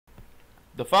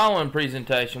The following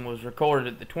presentation was recorded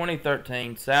at the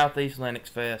 2013 SouthEast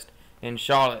LinuxFest in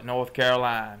Charlotte, North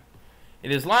Carolina.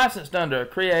 It is licensed under a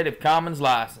Creative Commons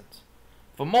license.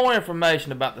 For more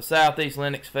information about the SouthEast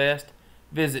LinuxFest,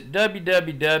 visit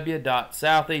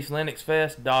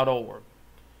www.southeastlinuxfest.org.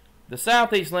 The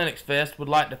SouthEast LinuxFest would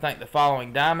like to thank the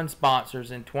following diamond sponsors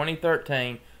in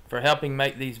 2013 for helping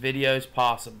make these videos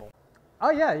possible.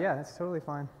 Oh yeah, that's totally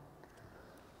fine.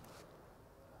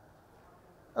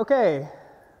 Okay.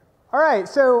 All right,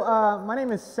 so my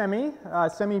name is Semmy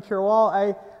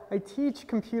Purewal. I teach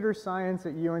computer science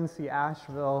at UNC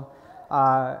Asheville,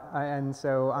 and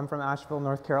so I'm from Asheville,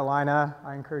 North Carolina.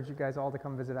 I encourage you guys all to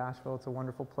come visit Asheville. It's a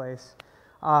wonderful place.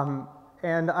 And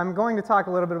I'm going to talk a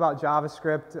little bit about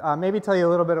JavaScript, maybe tell you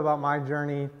a little bit about my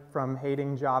journey from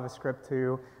hating JavaScript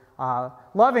to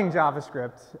loving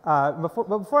JavaScript. But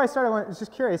before I start, I was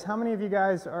just curious, how many of you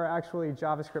guys are actually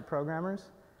JavaScript programmers?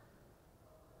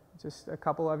 Just a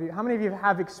couple of you. How many of you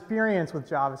have experience with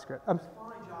JavaScript?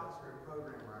 JavaScript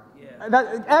programmer.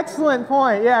 Yeah. Excellent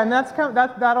point. Yeah, and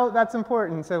that's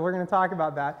important. So we're going to talk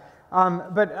about that.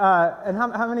 And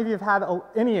how many of you have had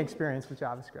any experience with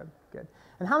JavaScript? Good.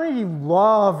 And how many of you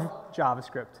love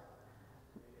JavaScript?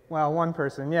 Well, one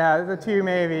person. Yeah, the two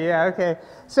maybe. Yeah. Okay.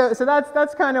 So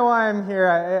that's kind of why I'm here.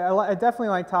 I definitely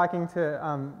like talking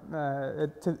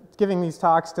to giving these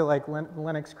talks to like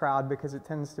Linux crowd, because it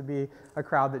tends to be a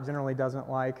crowd that generally doesn't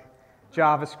like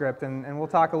JavaScript, and we'll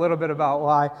talk a little bit about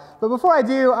why. But before I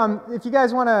do, if you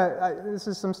guys want to, this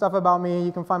is some stuff about me.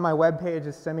 You can find my webpage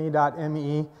at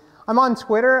semmy.me. I'm on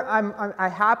Twitter. I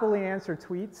happily answer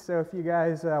tweets, so if you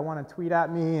guys want to tweet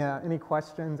at me any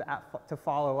questions to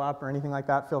follow up or anything like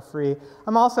that, feel free.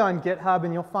 I'm also on GitHub,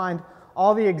 and you'll find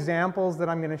all the examples that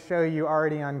I'm going to show you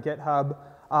already on GitHub,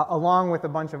 along with a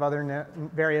bunch of other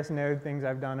various Node things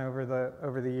I've done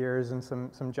over the years, and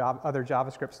some other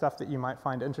JavaScript stuff that you might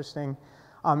find interesting.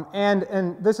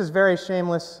 And this is very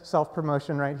shameless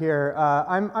self-promotion right here.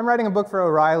 I'm writing a book for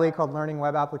O'Reilly called Learning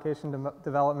Web Application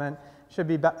Development. Should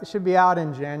be out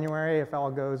in January if all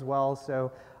goes well.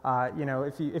 So you know,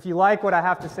 if you like what I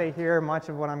have to say here, much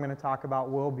of what I'm going to talk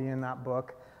about will be in that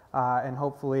book, and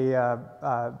hopefully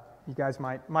you guys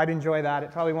might enjoy that.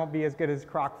 It probably won't be as good as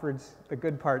Crockford's The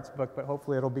Good Parts book, but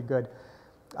hopefully it'll be good.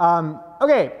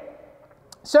 Okay,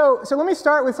 so let me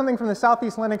start with something from the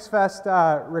SouthEast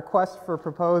LinuxFest request for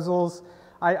proposals.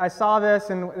 I saw this,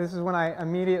 and this is when I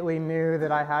immediately knew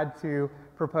that I had to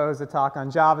propose a talk on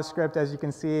JavaScript. As you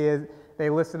can see, they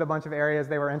listed a bunch of areas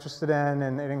they were interested in,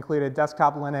 and it included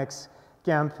desktop Linux,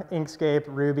 GIMP, Inkscape,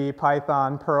 Ruby,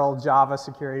 Python, Perl, Java,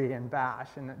 security, and Bash.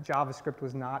 And JavaScript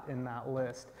was not in that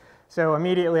list. So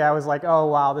immediately I was like, oh,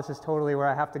 wow, this is totally where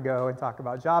I have to go and talk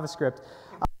about JavaScript.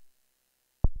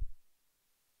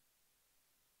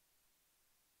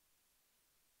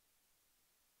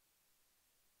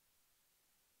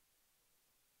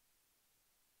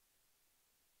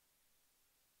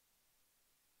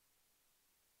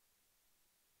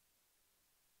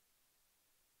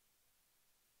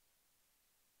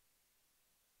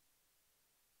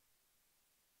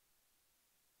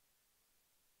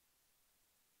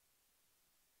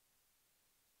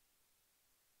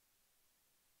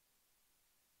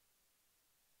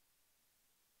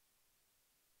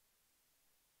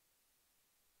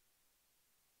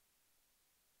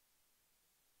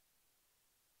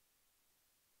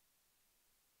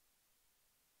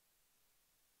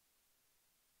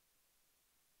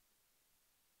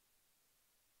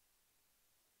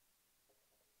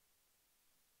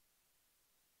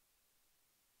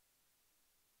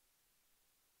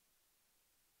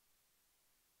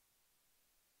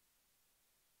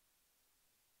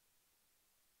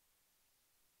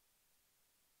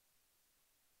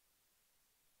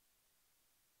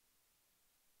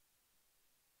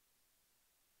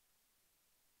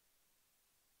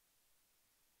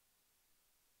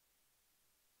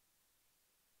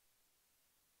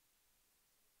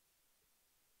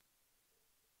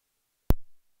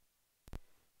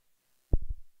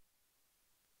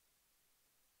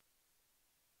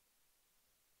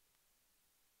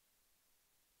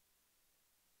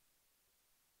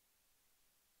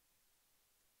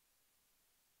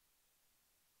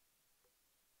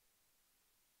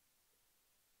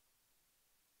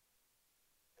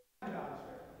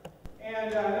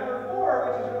 And number 4,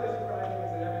 which is really surprising,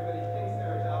 is that everybody thinks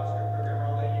they're a JavaScript programmer,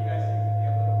 although you guys seem to be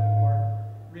a little bit more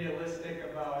realistic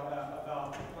about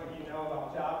what you know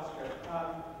about JavaScript.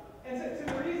 And so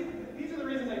these are the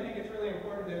reasons I think it's really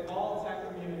important that all tech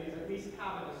communities at least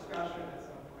have a discussion at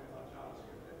some point about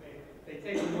JavaScript. That they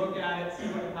take a look at it,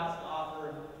 see what it has to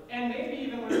offer, and maybe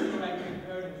even learn to write good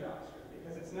code in JavaScript,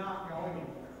 because it's not going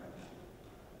anywhere right now.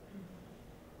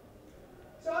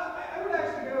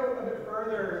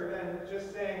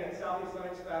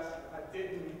 Fest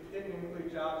didn't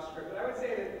include JavaScript, but I would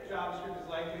say that JavaScript is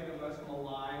likely the most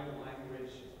maligned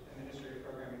language in the history of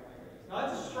programming languages. Now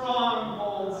that's a strong,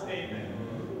 bold statement.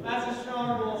 That's a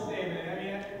strong, bold statement. I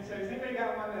mean, so has anybody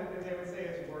got one that they would say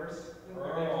is worse than the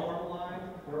more maligned?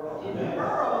 Perl.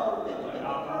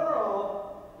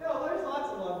 No, there's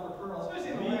lots of love for Perl,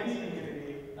 especially in the Linux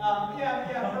community.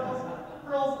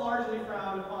 Perl's largely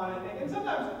frowned upon, and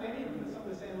sometimes maybe even for some of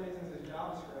the same reasons as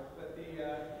JavaScript.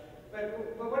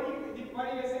 But why do you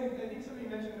guys think? I think somebody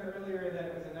mentioned earlier that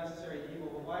it was a necessary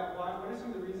evil. But what are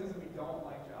some of the reasons that we don't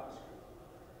like JavaScript?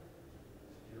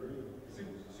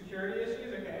 Security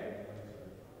issues. Okay.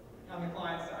 On the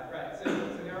client side, right? So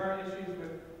there are issues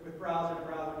with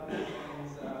browser-to-browser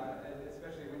connections,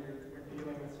 especially when you're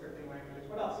dealing with scripting languages.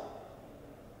 What else?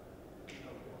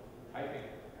 Typing.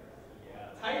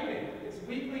 Yeah. Typing. It's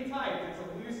weakly typed. It's a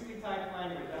loosely typed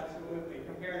language, absolutely,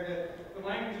 compared to the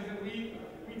languages that we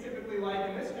typically like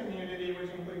in this community, which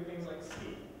include things like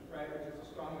C, right, which is a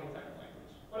strongly typed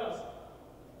language. What else?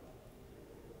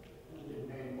 It can be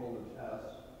painful to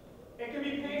test. It can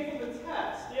be painful to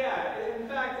test, yeah. In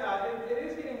fact, it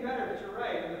is getting better, but you're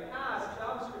right. In the past,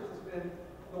 JavaScript has been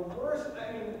the worst,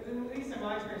 I mean, at least in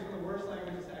my experience, one of the worst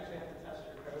languages to actually have to test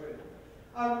your code.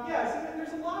 So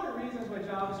there's a lot of reasons why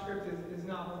JavaScript is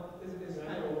not, is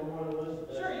kind of...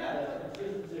 Sure, yeah.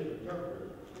 Consistency of interpreters.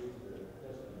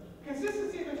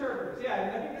 Consistency of interpreters, yeah.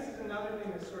 And I think this is another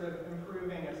thing that's sort of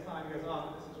improving as time goes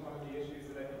on. This is one of the issues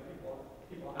that I think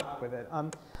people have with it.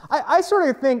 I sort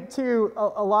of think, too,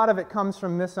 a lot of it comes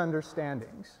from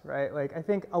misunderstandings, right? Like, I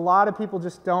think a lot of people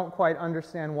just don't quite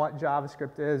understand what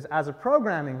JavaScript is as a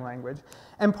programming language.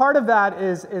 And part of that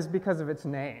is because of its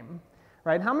name,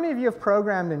 right? How many of you have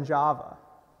programmed in Java?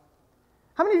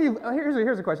 How many of you,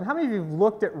 here's a question. How many of you have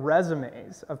looked at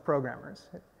resumes of programmers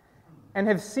and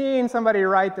have seen somebody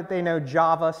write that they know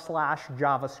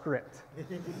Java/JavaScript,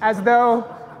 as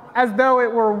though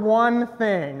it were one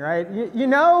thing, right? You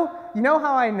know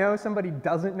how I know somebody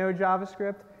doesn't know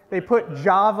JavaScript? They put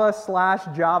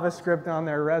Java/JavaScript on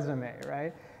their resume,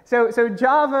 right? So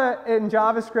Java and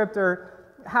JavaScript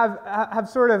have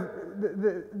sort of,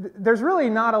 there's really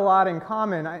not a lot in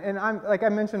common. And I'm, like I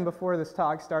mentioned before this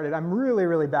talk started, I'm really,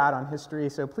 really bad on history,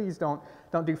 so please don't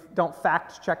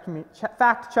fact check me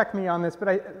on this.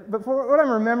 But for what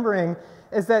I'm remembering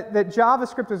is that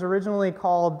JavaScript was originally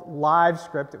called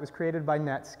LiveScript. It was created by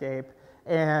Netscape,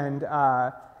 and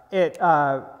that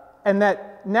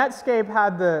Netscape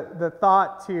had the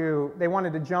thought they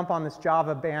wanted to jump on this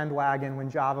Java bandwagon when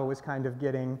Java was kind of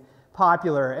getting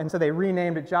popular, and so they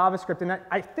renamed it JavaScript. And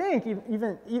I think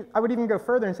I would even go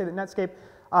further and say that Netscape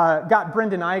got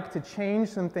Brendan Eich to change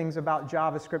some things about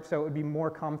JavaScript so it would be more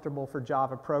comfortable for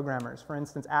Java programmers. For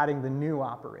instance, adding the new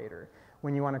operator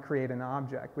when you want to create an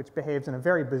object, which behaves in a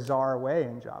very bizarre way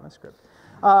in JavaScript.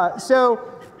 So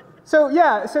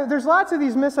there's lots of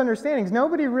these misunderstandings.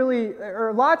 Nobody really,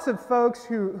 or lots of folks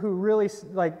who really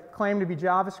claim to be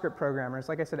JavaScript programmers,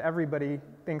 like I said, everybody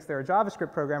thinks they're a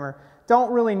JavaScript programmer,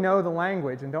 don't really know the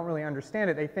language and don't really understand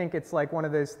it. They think it's like one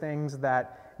of those things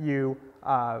that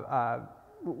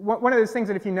one of those things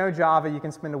that if you know Java, you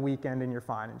can spend a weekend and you're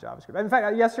fine in JavaScript. In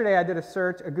fact, yesterday I did a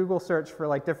Google search for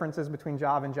like differences between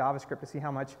Java and JavaScript to see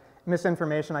how much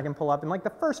misinformation I can pull up. And like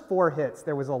the first 4 hits,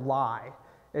 there was a lie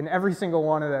in every single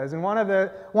one of those. And one of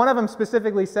them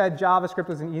specifically said JavaScript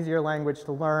was an easier language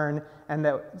to learn and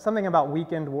that something about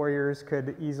weekend warriors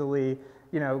could easily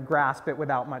grasp it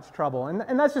without much trouble.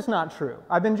 And that's just not true.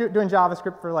 I've been doing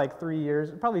JavaScript for like 3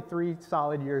 years, probably 3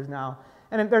 solid years now.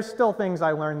 And there's still things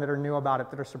I learned that are new about it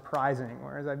that are surprising.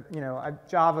 Whereas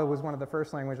Java was one of the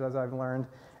first languages I've learned,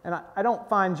 and I don't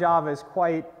find Java as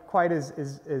quite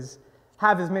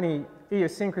have as many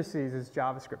idiosyncrasies as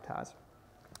JavaScript has.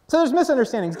 So there's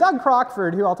misunderstandings. Doug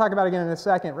Crockford, who I'll talk about again in a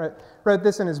second, wrote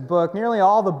this in his book. Nearly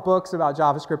all the books about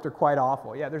JavaScript are quite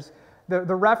awful. Yeah,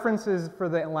 the references for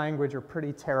the language are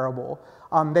pretty terrible.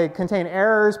 They contain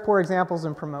errors, poor examples,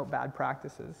 and promote bad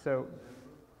practices. So,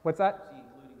 what's that?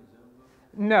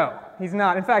 No, he's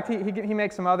not. In fact, he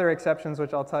makes some other exceptions,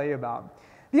 which I'll tell you about.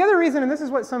 The other reason, and this is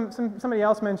what somebody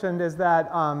else mentioned, is that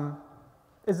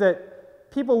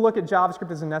people look at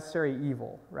JavaScript as a necessary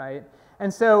evil, right?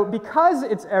 And so because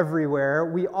it's everywhere,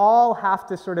 we all have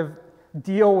to sort of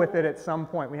deal with it at some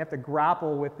point. We have to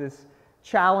grapple with this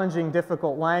challenging,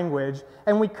 difficult language,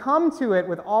 and we come to it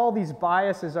with all these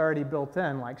biases already built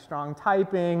in, like strong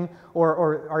typing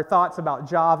or our thoughts about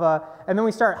Java, and then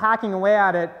we start hacking away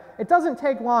at it. It doesn't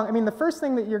take long. I mean, the first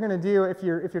thing that you're going to do if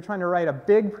you're trying to write a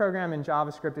big program in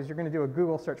JavaScript is you're going to do a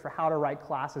Google search for how to write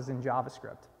classes in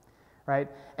JavaScript, right?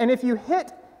 And if you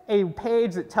hit a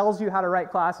page that tells you how to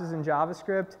write classes in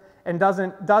JavaScript and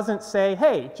doesn't say,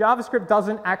 hey, JavaScript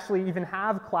doesn't actually even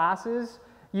have classes,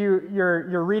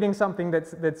 you're reading something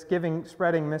that's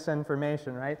spreading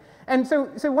misinformation, right? And so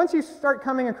once you start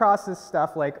coming across this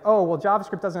stuff like, oh, well,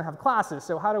 JavaScript doesn't have classes,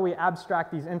 so how do we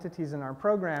abstract these entities in our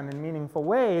program in meaningful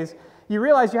ways? You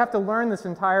realize you have to learn this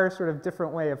entire sort of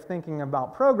different way of thinking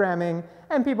about programming,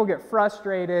 and people get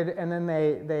frustrated, and then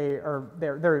they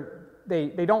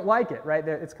don't like it, right?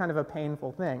 It's kind of a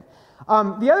painful thing.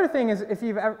 The other thing is,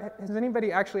 has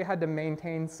anybody actually had to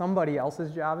maintain somebody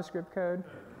else's JavaScript code?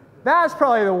 That's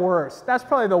probably the worst. That's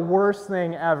probably the worst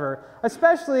thing ever,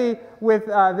 especially with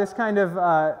this kind of,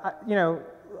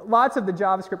 lots of the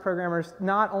JavaScript programmers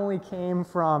not only came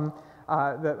from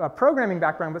a programming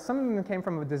background, but some of them came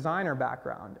from a designer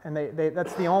background. And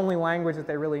that's the only language that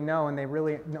they really know, and they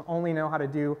really only know how to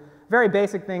do very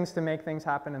basic things to make things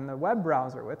happen in the web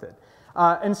browser with it.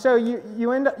 And so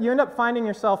you end up finding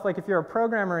yourself, like if you're a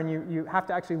programmer and you have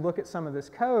to actually look at some of this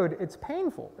code, it's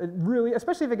painful. It really,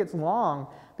 especially if it gets long,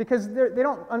 because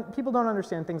people don't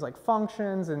understand things like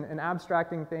functions and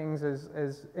abstracting things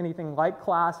as anything like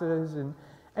classes.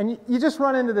 And you just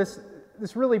run into this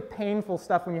really painful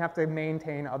stuff when you have to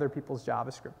maintain other people's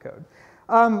JavaScript code.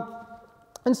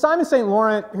 And Simon St.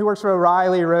 Laurent, who works for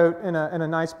O'Reilly, wrote in a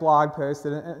nice blog post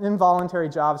that an involuntary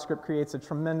JavaScript creates a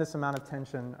tremendous amount of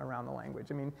tension around the language.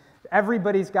 I mean,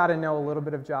 everybody's got to know a little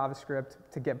bit of JavaScript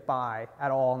to get by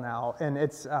at all now, and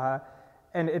it's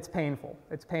painful.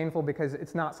 It's painful because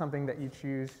it's not something that you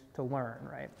choose to learn,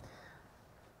 right?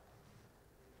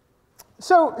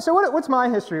 So what's my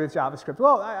history with JavaScript?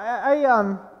 Well, I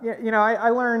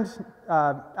learned,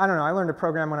 I learned to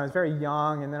program when I was very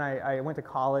young, and then I went to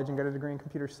college and got a degree in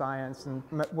computer science, and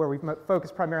where we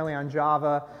focused primarily on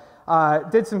Java.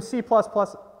 Did some C++. We'd like to point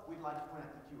out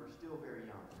that you are still very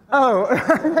young. Oh,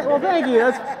 well, thank you.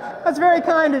 That's very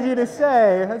kind of you to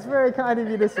say. That's very kind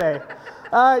of you to say.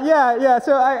 Yeah.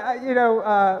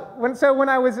 So when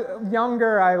I was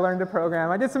younger, I learned to program.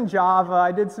 I did some Java.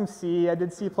 I did some C. I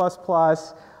did C++.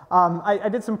 I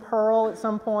did some Perl at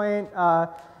some point.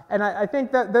 And I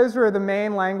think that those were the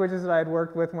main languages that I had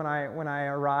worked with when I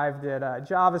arrived at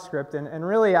JavaScript. And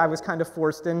really, I was kind of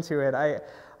forced into it.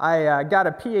 I got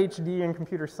a PhD in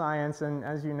computer science, and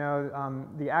as you know,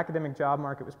 the academic job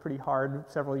market was pretty hard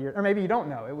several years, or maybe you don't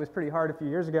know, it was pretty hard a few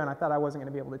years ago, and I thought I wasn't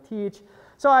going to be able to teach.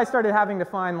 So I started having to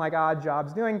find like odd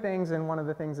jobs doing things, and one of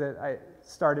the things that I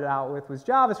started out with was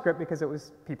JavaScript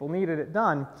because people needed it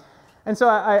done. And so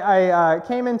I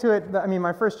came into it. I mean,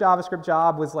 my first JavaScript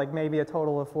job was like maybe a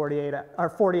total of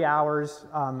 40 hours,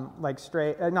 like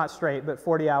not straight, but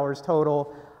 40 hours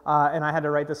total. And I had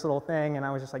to write this little thing, and I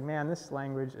was just like, man, this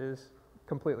language is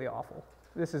completely awful.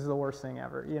 This is the worst thing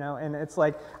ever, you know? And it's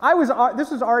like, this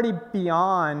was already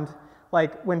beyond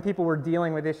like when people were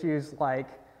dealing with issues like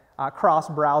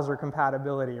cross-browser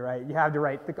compatibility, right? You have to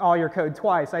write all your code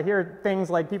twice. I hear things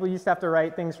like people used to have to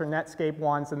write things for Netscape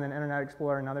once and then Internet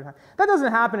Explorer another time. That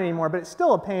doesn't happen anymore, but it's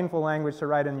still a painful language to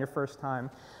write in your first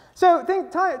time. So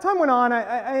time went on,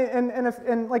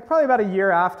 and like probably about a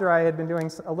year after I had been doing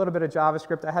a little bit of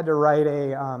JavaScript, I had to write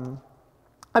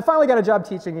I finally got a job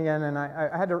teaching again, and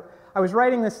I was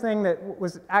writing this thing that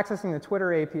was accessing the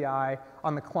Twitter API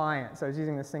on the client. So I was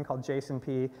using this thing called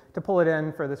JSONP to pull it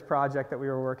in for this project that we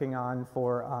were working on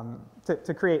for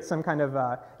to create some kind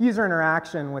of user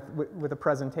interaction with a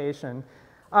presentation.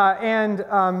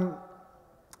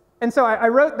 And so I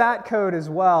wrote that code as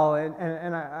well,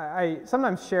 and I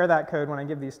sometimes share that code when I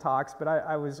give these talks, but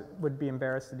I would be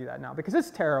embarrassed to do that now because it's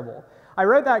terrible. I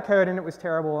wrote that code and it was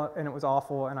terrible and it was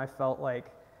awful, and I felt like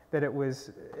that it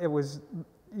was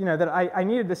you know, that I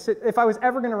needed to sit, if I was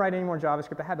ever going to write any more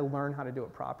JavaScript, I had to learn how to do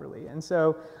it properly. And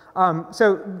so,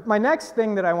 so my next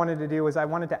thing that I wanted to do was I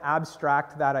wanted to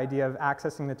abstract that idea of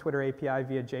accessing the Twitter API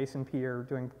via JSONP or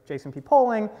doing JSONP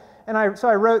polling. And so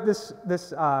I wrote this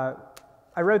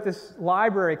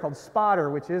library called Spotter,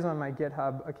 which is on my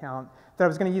GitHub account, that I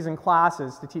was going to use in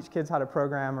classes to teach kids how to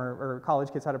program or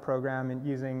college kids how to program and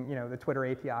using, you know, the Twitter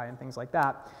API and things like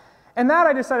that. And that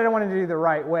I decided I wanted to do the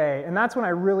right way, and that's when I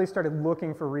really started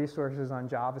looking for resources on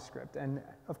JavaScript. And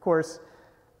of course,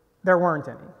 there weren't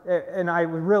any. And I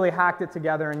really hacked it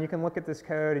together, and you can look at this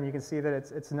code and you can see that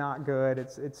it's not good.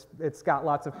 It's got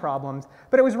lots of problems.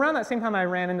 But it was around that same time I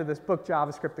ran into this book,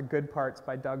 JavaScript: The Good Parts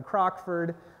by Doug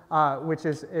Crockford, which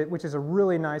is a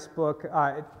really nice book.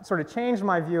 It sort of changed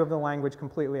my view of the language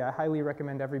completely. I highly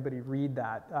recommend everybody read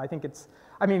that.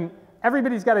 I mean,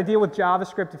 everybody's got to deal with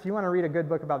JavaScript. If you want to read a good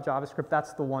book about JavaScript,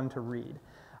 that's the one to read.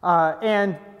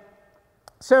 And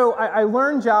So I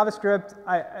learned JavaScript,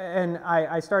 and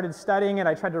I started studying it.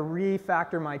 I tried to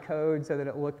refactor my code so that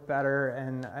it looked better,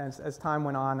 and as time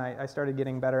went on, I started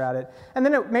getting better at it. And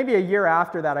then maybe a year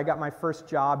after that, I got my first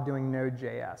job doing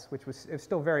Node.js, which was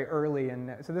still very early,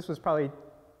 and so this was probably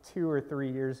 2 or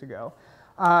 3 years ago.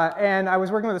 And I was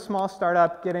working with a small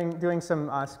startup, doing some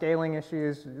scaling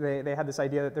issues. They had this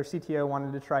idea that their CTO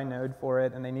wanted to try Node for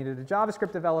it, and they needed a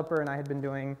JavaScript developer, and I had been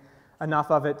doing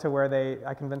enough of it to where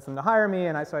I convinced them to hire me,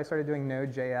 and so I started doing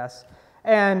Node.js.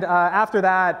 And after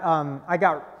that,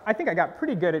 I think I got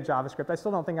pretty good at JavaScript. I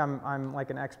still don't think I'm like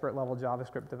an expert level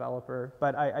JavaScript developer,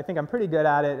 but I think I'm pretty good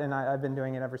at it, and I've been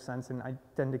doing it ever since, and I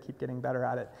tend to keep getting better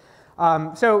at it.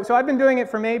 So I've been doing it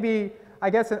for maybe,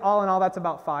 I guess all in all, that's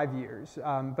about 5 years,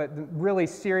 but really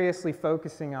seriously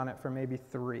focusing on it for maybe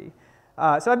 3.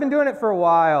 So I've been doing it for a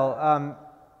while,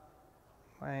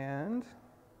 and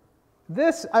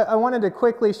this, I wanted to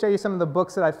quickly show you some of the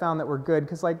books that I found that were good,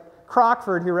 because like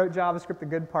Crockford, who wrote JavaScript, The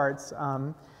Good Parts,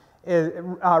 wrote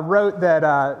that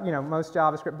most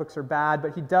JavaScript books are bad,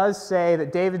 but he does say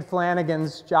that David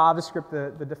Flanagan's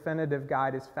JavaScript, the definitive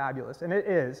guide, is fabulous, and it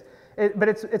is. But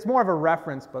it's more of a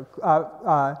reference book.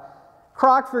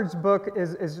 Crockford's book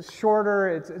is shorter.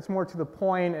 It's more to the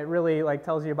point. It really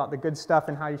tells you about the good stuff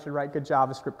and how you should write good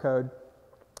JavaScript code.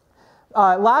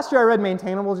 Last year I read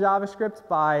Maintainable JavaScript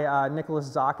by Nicholas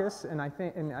Zakis, and I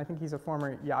think he's a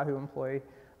former Yahoo employee.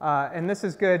 And this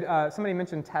is good. Somebody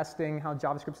mentioned testing, how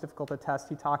JavaScript's difficult to test.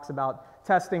 He talks about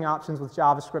testing options with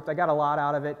JavaScript. I got a lot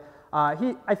out of it.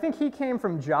 I think he came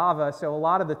from Java, so a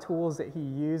lot of the tools that he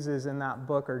uses in that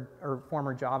book are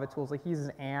former Java tools. Like he uses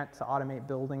Ant to automate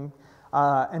building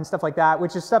and stuff like that,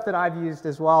 which is stuff that I've used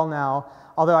as well now,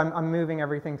 although I'm moving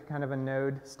everything to kind of a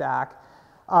Node stack.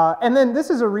 And then this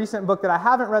is a recent book that I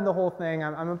haven't read the whole thing.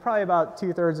 I'm probably about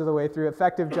 2/3 of the way through.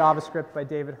 Effective JavaScript by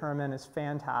David Herman is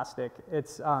fantastic.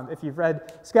 It's if you've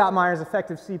read Scott Meyer's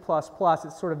Effective C++,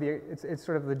 it's sort of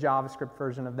the JavaScript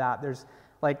version of that. There's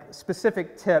like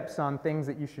specific tips on things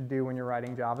that you should do when you're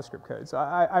writing JavaScript code. So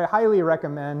I highly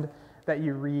recommend that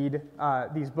you read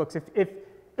these books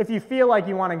if you feel like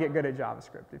you want to get good at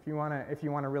JavaScript. If you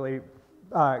want to really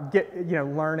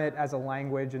learn it as a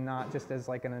language and not just as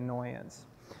like an annoyance.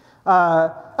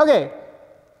 Okay,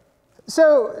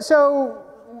 so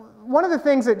one of the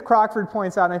things that Crockford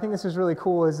points out, and I think this is really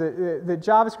cool, is that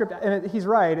JavaScript, and he's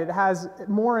right, it has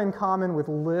more in common with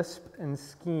Lisp and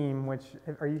Scheme, which,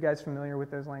 are you guys familiar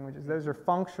with those languages? Those are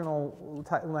functional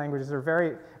languages. They're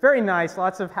very, very nice.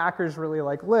 Lots of hackers really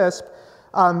like Lisp.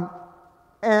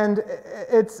 And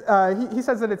he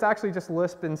says that it's actually just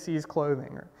Lisp and C's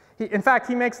clothing. In fact,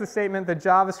 he makes the statement that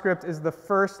JavaScript is the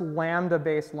first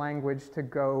Lambda-based language to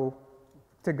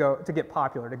get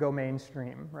popular, to go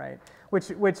mainstream, right? Which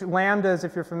Lambdas,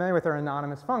 if you're familiar with, are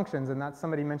anonymous functions, and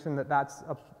somebody mentioned that that's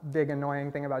a big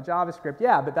annoying thing about JavaScript.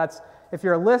 Yeah, but if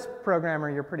you're a Lisp programmer,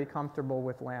 you're pretty comfortable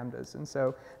with Lambdas, and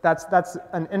so that's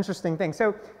an interesting thing.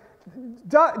 So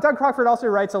Doug Crockford also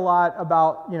writes a lot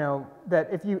about, that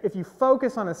if you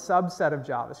focus on a subset of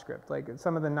JavaScript, like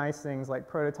some of the nice things like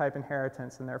prototype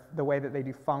inheritance and the way that they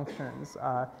do functions,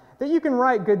 that you can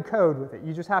write good code with it.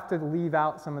 You just have to leave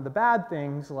out some of the bad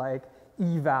things like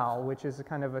eval, which is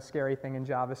kind of a scary thing in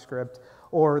JavaScript,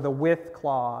 or the with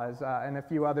clause, and a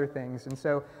few other things. And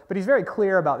so, but he's very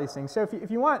clear about these things. So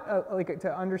if you want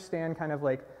to understand kind of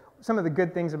like some of the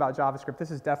good things about JavaScript,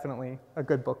 this is definitely a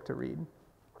good book to read.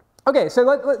 Okay, so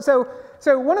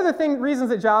one of the reasons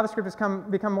that JavaScript has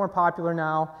become more popular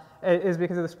now is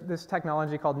because of this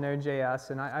technology called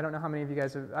Node.js, and I don't know how many of you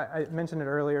guys have, I mentioned it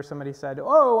earlier, somebody said,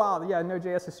 oh wow, yeah,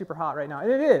 Node.js is super hot right now, and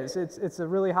it is. It's a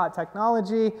really hot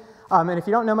technology, and if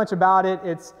you don't know much about it,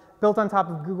 it's built on top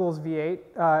of Google's V8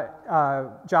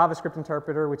 JavaScript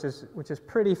interpreter, which is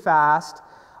pretty fast.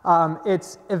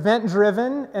 It's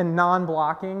event-driven and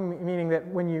non-blocking, meaning that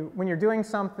when you're doing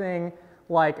something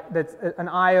like that's an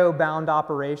I/O-bound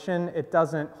operation, it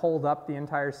doesn't hold up the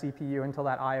entire CPU until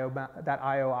that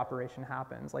I/O operation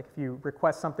happens. Like if you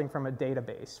request something from a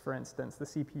database, for instance, the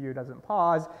CPU doesn't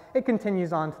pause. It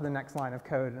continues on to the next line of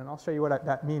code, and I'll show you what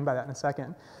I mean by that in a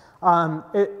second.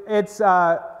 It's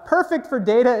perfect for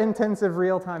data-intensive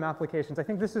real-time applications. I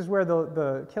think this is where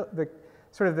the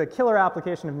killer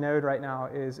application of Node right now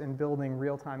is in building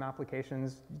real-time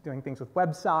applications, doing things with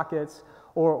WebSockets,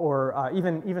 or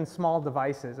even small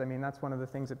devices. I mean, that's one of the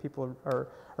things that people are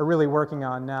really working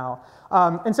on now.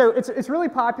 And so it's really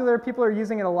popular. People are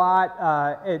using it a lot.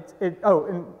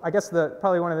 And I guess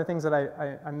probably one of the things that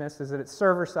I missed is that it's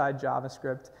server-side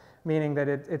JavaScript, meaning that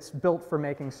it's built for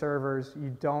making servers.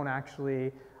 You don't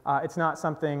actually It's not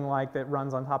something like that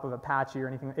runs on top of Apache or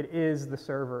anything. It is the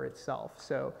server itself.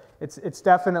 So it's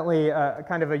definitely a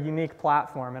kind of a unique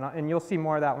platform, and you'll see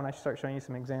more of that when I start showing you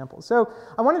some examples. So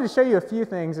I wanted to show you a few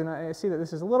things, and I see that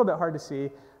this is a little bit hard to see.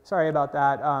 Sorry about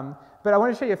that. But I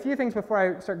want to show you a few things before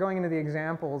I start going into the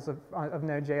examples of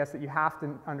Node.js that you have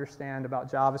to understand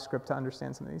about JavaScript to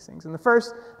understand some of these things. And the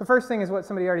first thing is what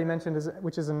somebody already mentioned,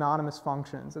 which is anonymous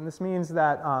functions. And this means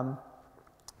that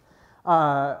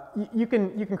you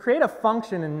can create a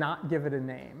function and not give it a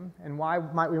name. And why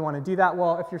might we want to do that?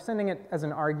 Well, if you're sending it as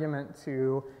an argument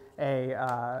to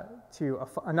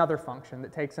another function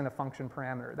that takes in a function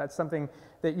parameter, that's something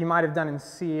that you might have done in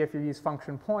C if you use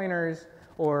function pointers,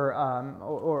 or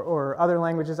other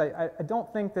languages. I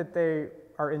don't think that they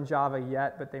are in Java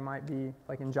yet, but they might be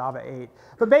like in Java 8.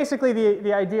 But basically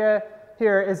the idea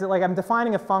here is that like I'm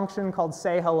defining a function called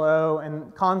say hello,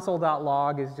 and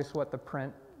console.log is just what the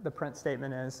print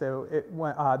statement is. So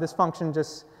this function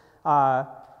just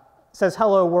says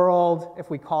hello world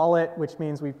if we call it, which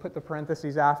means we put the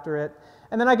parentheses after it.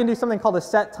 And then I can do something called a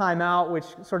set timeout, which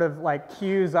sort of like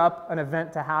queues up an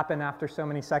event to happen after so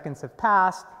many seconds have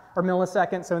passed, or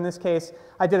milliseconds. So in this case,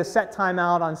 I did a set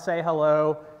timeout on say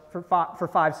hello for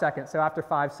 5 seconds. So after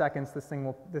 5 seconds,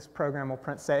 this program will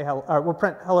print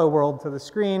hello world to the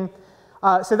screen.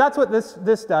 So that's what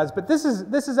this does. But this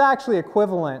is actually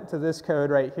equivalent to this code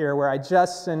right here, where I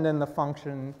just send in the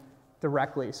function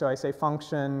directly. So I say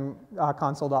function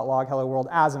console.log hello world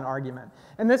as an argument.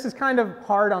 And this is kind of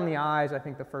hard on the eyes, I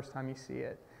think, the first time you see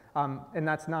it. And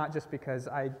that's not just because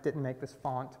I didn't make this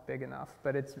font big enough,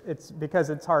 but it's because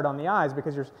it's hard on the eyes,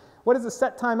 because what is a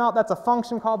set timeout? That's a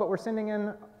function call, but we're sending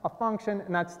in a function,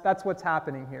 and that's what's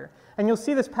happening here. And you'll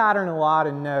see this pattern a lot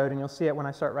in Node, and you'll see it when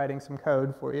I start writing some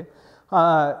code for you.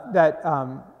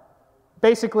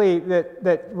 Basically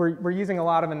we're using a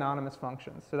lot of anonymous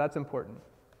functions, so that's important.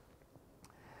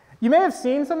 You may have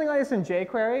seen something like this in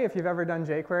jQuery if you've ever done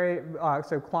jQuery.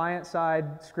 So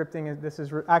client-side scripting, this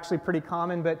is actually pretty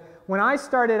common. But when I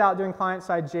started out doing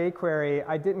client-side jQuery,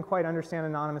 I didn't quite understand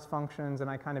anonymous functions,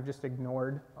 and I kind of just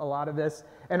ignored a lot of this.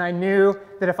 And I knew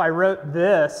that if I wrote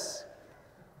this,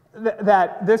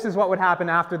 that this is what would happen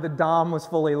after the DOM was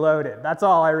fully loaded. That's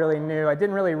all I really knew. I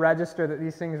didn't really register that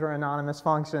these things were anonymous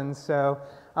functions. So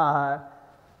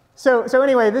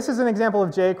anyway, this is an example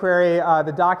of jQuery.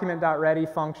 The document.ready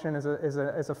function is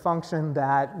a function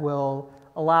that will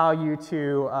allow you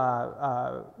to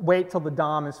wait till the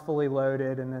DOM is fully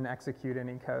loaded and then execute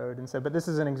any code. But this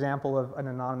is an example of an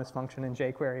anonymous function in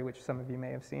jQuery, which some of you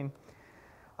may have seen.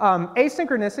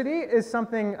 Asynchronicity is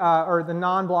something, or the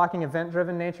non-blocking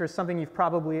event-driven nature is something you've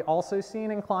probably also seen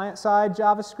in client-side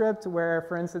JavaScript, where,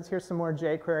 for instance, here's some more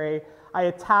jQuery. I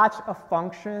attach a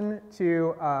function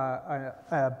to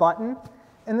a button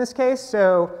in this case.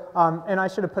 So, and I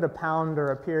should have put a pound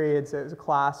or a period as a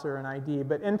class or an ID.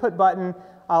 But input button,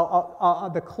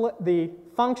 the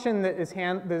function that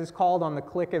is called on the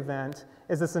click event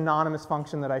is this anonymous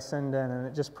function that I send in, and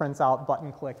it just prints out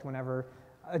button clicked whenever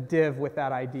a div with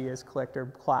that ID is clicked, or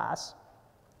class.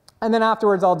 And then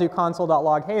afterwards, I'll do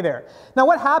console.log hey there. Now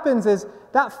what happens is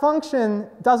that function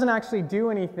doesn't actually do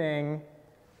anything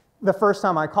the first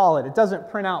time I call it. It doesn't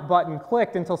print out button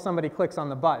clicked until somebody clicks on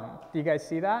the button. Do you guys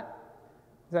see that?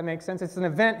 Does that make sense? It's an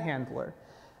event handler.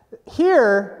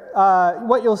 Here,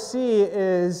 what you'll see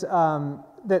is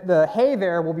that the hey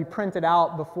there will be printed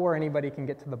out before anybody can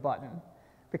get to the button.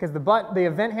 Because the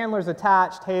event handler is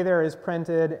attached, hey there is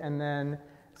printed, and then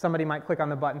somebody might click on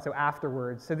the button, so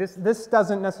afterwards. So this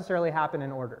doesn't necessarily happen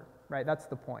in order, right? That's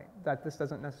the point, that this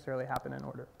doesn't necessarily happen in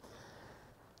order.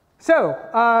 So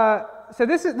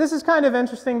this is kind of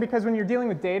interesting, because when you're dealing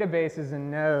with databases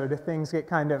in Node, things get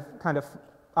kind of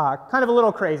a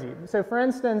little crazy. So for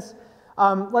instance,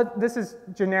 this is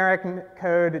generic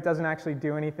code. It doesn't actually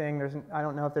do anything. I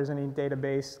don't know if there's any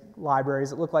database libraries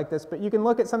that look like this, but you can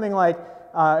look at something like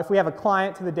if we have a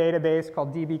client to the database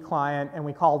called DB client, and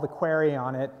we call the query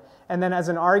on it, and then as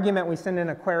an argument we send in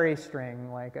a query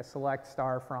string like a select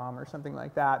star from or something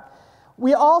like that.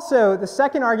 We also, the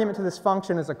second argument to this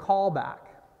function is a callback,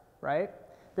 right?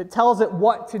 That tells it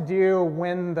what to do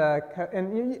when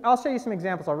and I'll show you some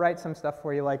examples. I'll write some stuff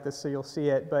for you like this so you'll see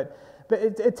it, but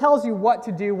it tells you what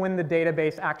to do when the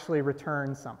database actually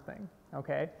returns something,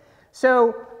 okay?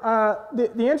 So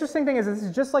the interesting thing is this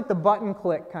is just like the button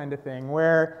click kind of thing,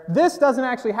 where this doesn't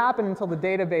actually happen until the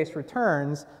database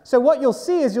returns. So what you'll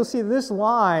see is you'll see this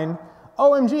line,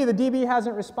 OMG, the DB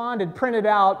hasn't responded, printed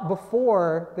out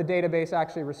before the database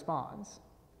actually responds.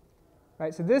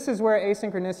 Right? So this is where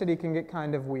asynchronicity can get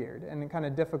kind of weird and kind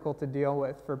of difficult to deal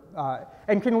with,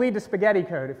 and can lead to spaghetti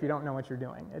code if you don't know what you're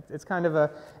doing. It's kind of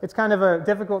a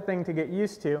difficult thing to get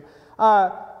used to.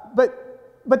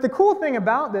 But the cool thing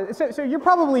about this, so you're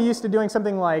probably used to doing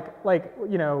something like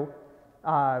you know,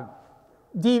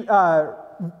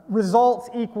 results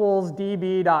equals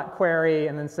db.query,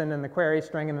 and then send in the query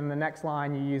string, and then the next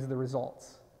line you use the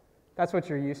results. That's what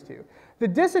you're used to. The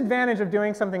disadvantage of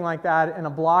doing something like that in a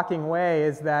blocking way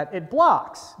is that it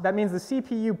blocks. That means the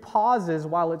CPU pauses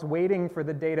while it's waiting for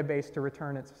the database to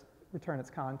return its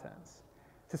contents,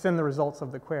 to send the results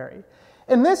of the query.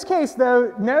 In this case,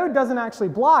 though, Node doesn't actually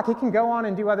block. It can go on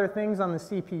and do other things on the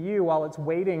CPU while it's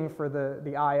waiting for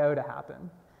the I/O to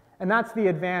happen. And that's the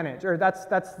advantage, or that's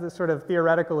the sort of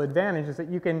theoretical advantage, is that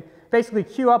you can basically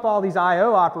queue up all these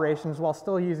I/O operations while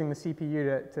still using the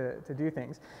CPU to do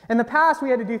things. In the past,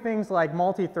 we had to do things like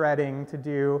multi-threading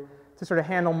to sort of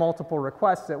handle multiple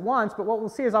requests at once. But what we'll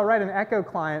see is I'll write an echo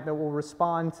client that will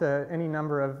respond to any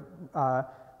number of,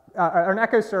 or an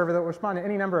echo server that will respond to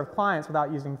any number of clients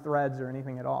without using threads or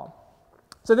anything at all.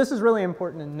 So this is really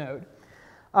important in Node.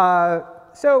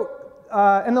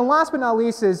 And then last but not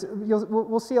least is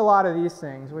we'll see a lot of these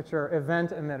things, which are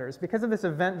event emitters. Because of this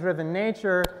event-driven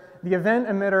nature, the event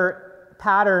emitter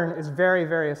pattern is very,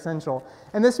 very essential.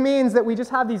 And this means that we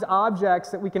just have these objects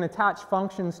that we can attach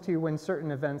functions to when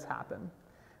certain events happen,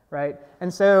 right?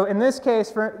 And so in this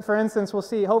case, for instance, we'll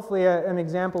see hopefully an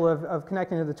example of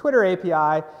connecting to the Twitter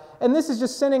API. And this is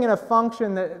just sending in a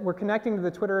function that we're connecting to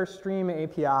the Twitter stream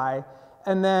API.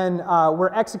 And then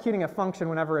we're executing a function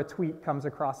whenever a tweet comes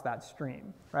across that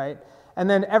stream, right? And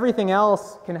then everything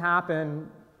else can happen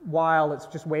while it's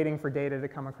just waiting for data to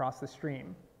come across the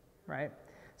stream, right?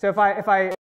 So if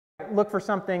I look for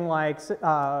something like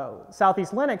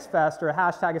SouthEast LinuxFest, or a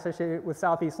hashtag associated with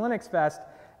SouthEast LinuxFest,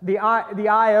 the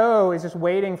I/O is just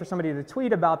waiting for somebody to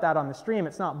tweet about that on the stream.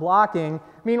 It's not blocking.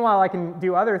 Meanwhile, I can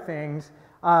do other things.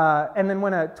 And then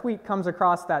when a tweet comes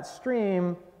across that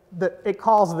stream, it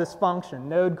calls this function.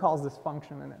 Node calls this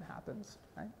function, and it happens.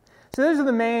 Right? So those are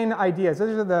the main ideas.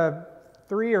 Those are the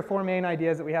 3 or 4 main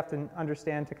ideas that we have to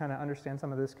understand to kind of understand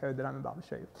some of this code that I'm about to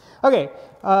show you. OK,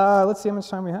 let's see how much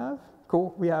time we have.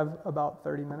 Cool. We have about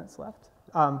 30 minutes left,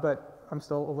 but I'm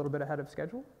still a little bit ahead of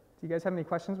schedule. Do you guys have any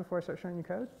questions before I start showing you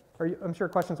code? I'm sure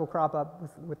questions will crop up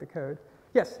with the code.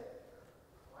 Yes?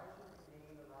 Why should you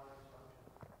name an anonymous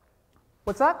function?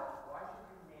 What's that? Why should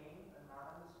you name an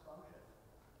anonymous function?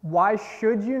 Why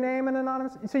should you name an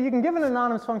anonymous? So you can give an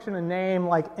anonymous function a name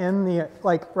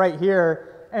like right here,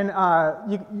 and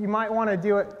you might want to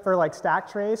do it for like stack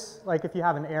trace, like if you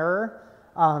have an error.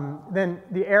 Then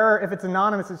the error, if it's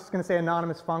anonymous, it's just going to say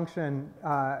anonymous function.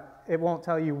 It won't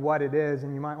tell you what it is,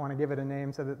 and you might want to give it a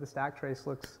name so that the stack trace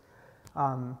looks,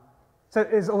 so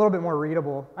it's a little bit more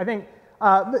readable. I think,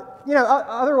 but you know,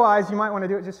 otherwise you might want to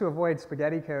do it just to avoid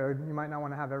spaghetti code. You might not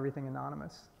want to have everything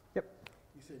anonymous. Yep.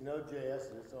 You say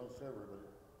Node.js in its own server, but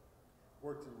it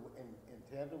works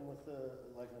in tandem with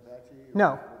like an Apache?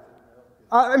 No.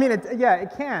 I mean, yeah,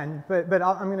 it can, but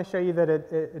I'm going to show you that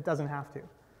it doesn't have to.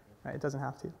 Right? It doesn't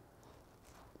have to.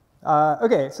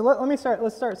 OK, so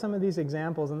let's start some of these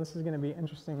examples, and this is going to be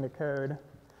interesting to code.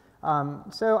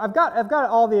 So I've got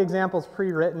all the examples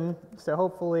pre-written, so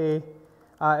hopefully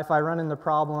if I run into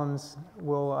problems,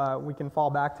 we can fall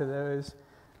back to those.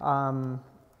 I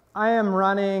am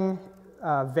running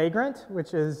Vagrant,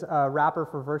 which is a wrapper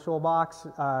for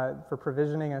VirtualBox for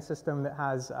provisioning a system that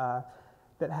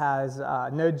has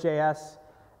Node.js,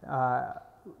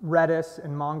 Redis,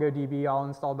 and MongoDB all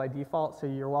installed by default. So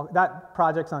you're welcome. That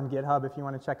project's on GitHub if you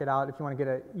want to check it out. If you want to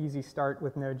get an easy start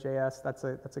with Node.js, that's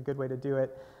a good way to do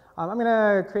it. I'm going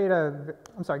to create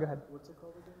I'm sorry, go ahead. What's it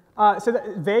called again? So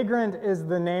Vagrant is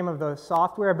the name of the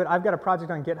software, but I've got a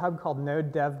project on GitHub called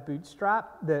Node Dev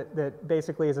Bootstrap that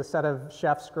basically is a set of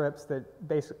chef scripts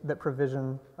that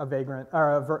provision a Vagrant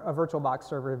or a VirtualBox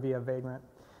server via Vagrant.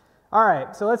 All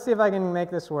right, so let's see if I can make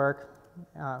this work.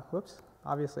 Whoops,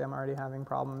 obviously I'm already having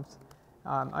problems.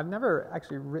 I've never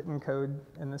actually written code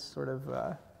in this sort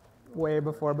of way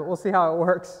before, but we'll see how it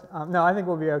works. No, I think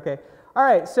we'll be OK. All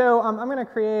right, so I'm going to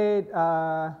create,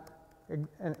 and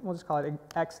we'll just call it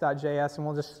x.js, and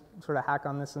we'll just sort of hack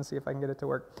on this and see if I can get it to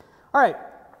work. All right,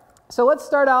 so let's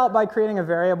start out by creating a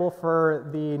variable for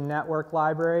the network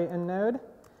library in Node.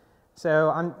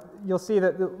 So you'll see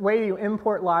that the way you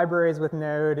import libraries with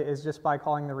Node is just by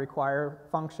calling the require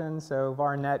function. So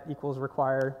var net equals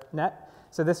require net.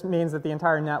 So this means that the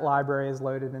entire net library is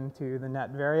loaded into the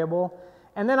net variable.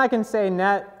 And then I can say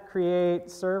net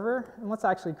create server. And let's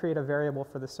actually create a variable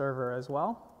for the server as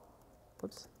well.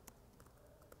 Whoops.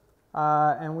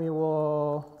 And we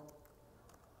will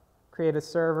create a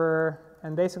server,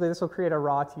 and basically this will create a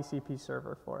raw TCP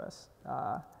server for us.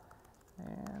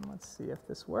 And let's see if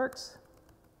this works.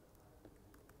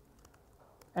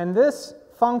 And this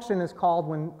function is called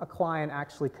when a client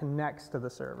actually connects to the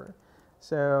server.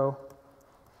 So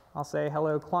I'll say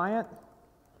hello client,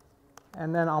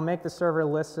 and then I'll make the server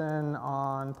listen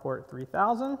on port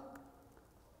 3000.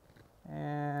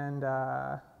 And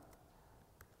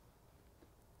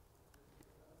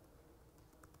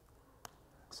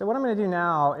so what I'm going to do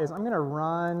now is I'm going to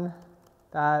run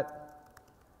that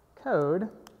code,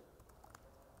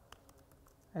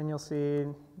 and you'll see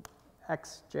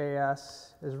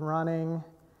XJS is running.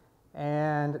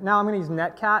 And now I'm going to use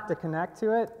netcat to connect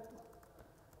to it.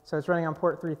 So it's running on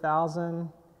port 3000.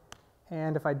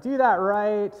 And if I do that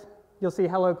right, you'll see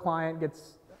hello client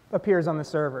appears on the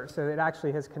server. So it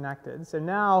actually has connected. So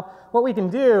now what we can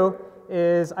do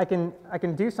is I can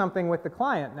do something with the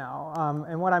client now.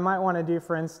 And what I might want to do,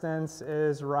 for instance,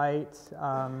 is write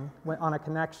on a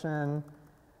connection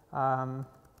to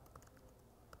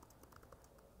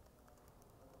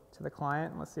the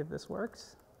client. Let's see if this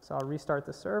works. So I'll restart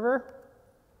the server,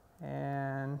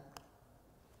 and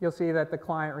you'll see that the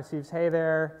client receives hey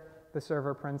there. The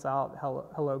server prints out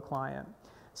hello client.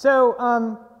 So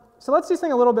so let's do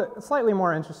something a little bit slightly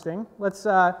more interesting. Let's do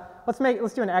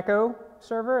an echo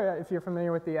server. If you're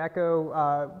familiar with the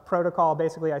echo protocol,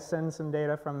 basically I send some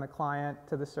data from the client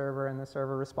to the server, and the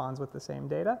server responds with the same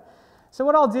data. So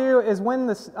what I'll do is when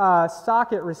the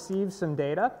socket receives some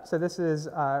data, so this is,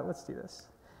 let's do this.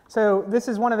 So this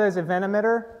is one of those event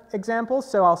emitter examples.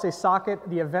 So I'll say socket,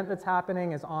 the event that's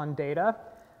happening is on data.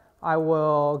 I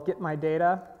will get my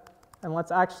data, and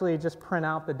let's actually just print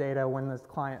out the data when the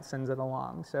client sends it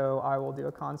along. So I will do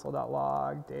a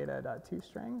console.log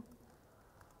data.toString.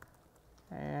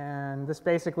 And this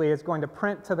basically is going to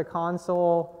print to the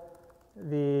console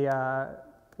the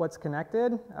what's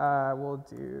connected. We'll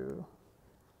do,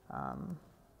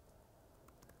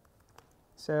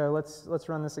 so let's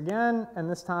run this again. And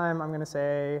this time I'm going to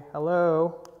say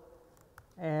hello.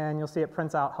 And you'll see it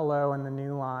prints out hello in the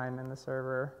new line in the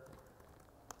server.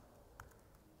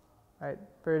 Right,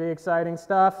 pretty exciting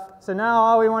stuff. So now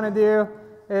all we want to do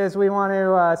is we want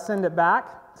to send it back.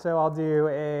 So I'll do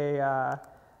a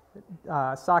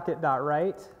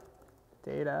socket.write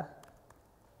data,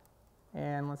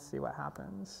 and let's see what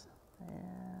happens.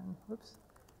 And whoops.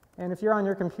 And if you're on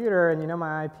your computer and you know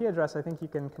my IP address, I think you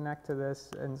can connect to this,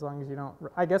 and as long as you don't,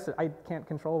 I guess I can't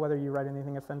control whether you write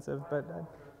anything offensive, but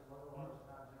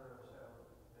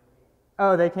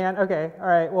oh, they can't? Okay, all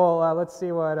right. Well, let's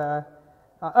see what.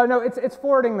 Oh no, it's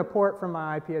forwarding the port from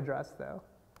my IP address though.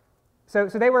 So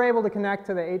they were able to connect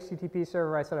to the HTTP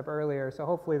server I set up earlier. So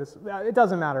hopefully this, it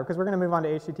doesn't matter because we're going to move on to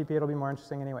HTTP. It'll be more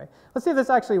interesting anyway. Let's see if this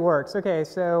actually works. Okay,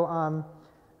 so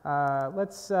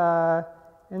let's nc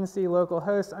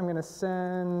localhost. I'm going to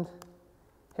send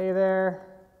hey there,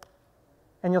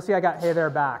 and you'll see I got hey there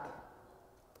back.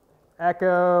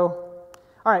 Echo.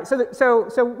 All right,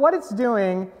 so what it's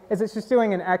doing is it's just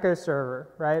doing an echo server,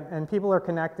 right? And people are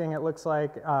connecting, it looks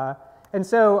like. And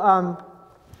so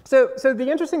the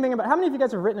interesting thing about, how many of you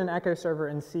guys have written an echo server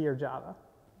in C or Java?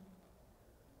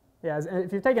 Yeah,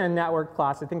 if you've taken a network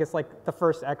class, I think it's like the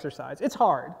first exercise. It's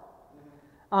hard.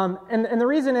 And the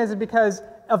reason is because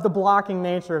of the blocking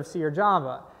nature of C or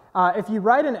Java. If you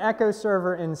write an echo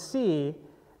server in C,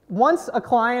 once a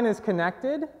client is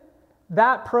connected,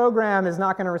 that program is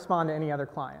not going to respond to any other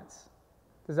clients.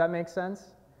 Does that make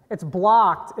sense? It's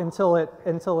blocked until that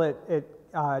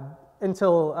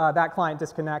client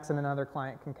disconnects and another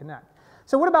client can connect.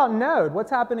 So what about Node? What's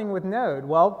happening with Node?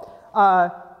 Well,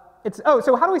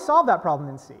 so how do we solve that problem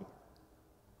in C?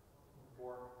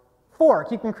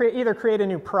 Fork. You can either create a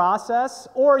new process,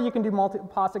 or you can do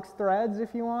POSIX threads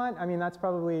if you want. I mean, that's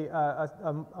probably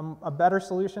a better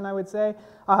solution, I would say.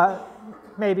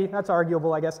 Maybe, that's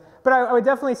arguable, I guess. But I would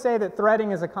definitely say that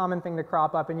threading is a common thing to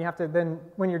crop up, and you have to then,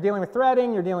 when you're dealing with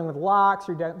threading, you're dealing with locks,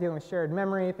 you're dealing with shared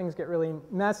memory, things get really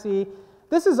messy.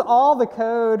 This is all the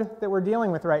code that we're dealing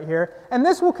with right here, and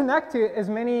this will connect to as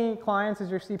many clients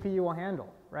as your CPU will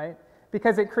handle, right?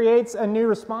 Because it creates a new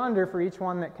responder for each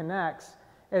one that connects.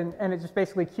 And it just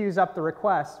basically queues up the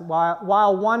request.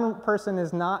 While one person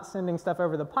is not sending stuff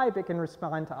over the pipe, it can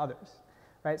respond to others,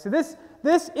 right? So this,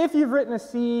 if you've written a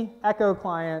C echo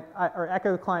client or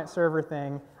echo client server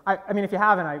thing, I mean, if you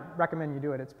haven't, I recommend you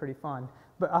do it. It's pretty fun,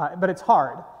 but it's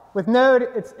hard. With Node,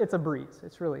 it's a breeze.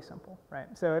 It's really simple, right?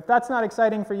 So if that's not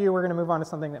exciting for you, we're going to move on to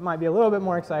something that might be a little bit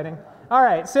more exciting. All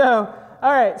right, so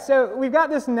All right, so we've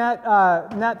got this net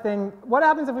thing. What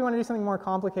happens if we want to do something more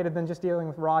complicated than just dealing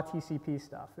with raw TCP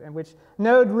stuff, in which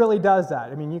Node really does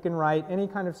that? I mean, you can write any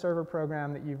kind of server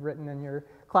program that you've written in your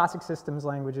classic systems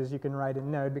languages, you can write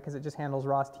in Node because it just handles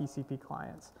raw TCP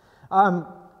clients.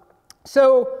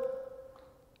 So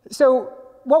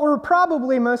what we're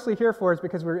probably mostly here for is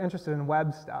because we're interested in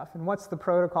web stuff. And what's the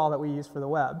protocol that we use for the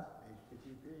web?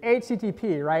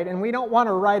 HTTP, right? And we don't want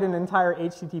to write an entire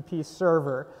HTTP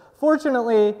server.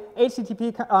 Fortunately,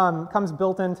 HTTP comes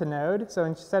built into Node. So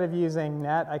instead of using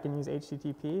net, I can use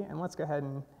HTTP. And let's go ahead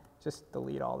and just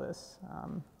delete all this.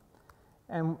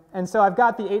 And so I've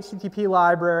got the HTTP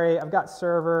library. I've got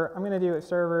server. I'm going to do a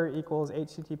server equals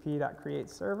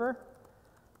http.createServer.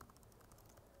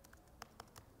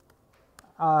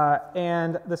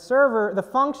 And the server, the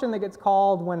function that gets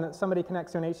called when somebody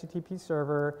connects to an HTTP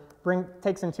server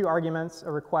takes in two arguments, a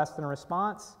request and a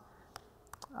response.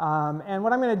 And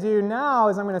what I'm going to do now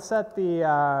is I'm going to set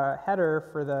the header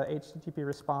for the HTTP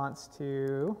response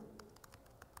to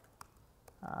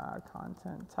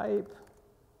content type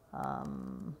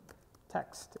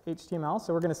text HTML.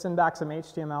 So we're going to send back some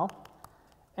HTML.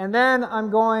 And then I'm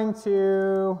going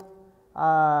to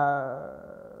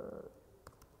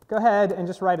go ahead and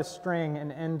just write a string and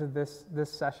end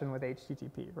this session with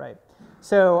HTTP, right?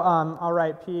 So I'll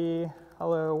write p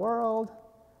hello world.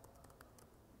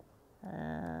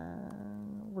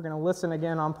 And we're going to listen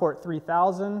again on port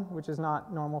 3000, which is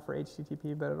not normal for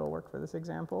HTTP, but it'll work for this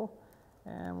example.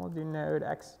 And we'll do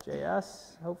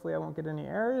Node.js. Hopefully I won't get any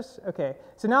errors. OK,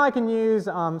 so now I can use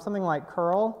something like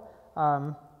curl.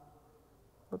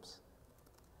 Whoops.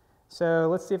 So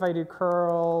let's see if I do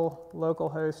curl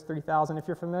localhost 3000. If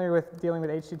you're familiar with dealing with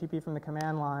HTTP from the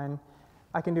command line,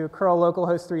 I can do a curl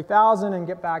localhost 3000 and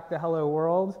get back to hello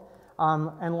world.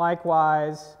 And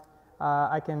likewise,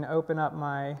 I can open up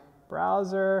my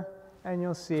browser, and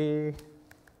you'll see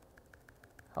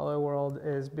hello world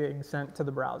is being sent to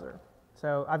the browser.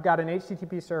 So I've got an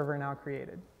HTTP server now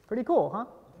created. Pretty cool, huh?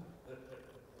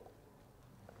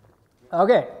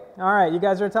 OK, all right, you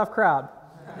guys are a tough crowd.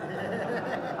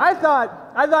 I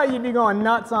thought you'd be going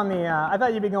nuts on the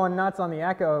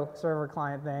Echo server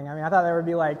client thing. I mean, I thought there would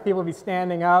be like people would be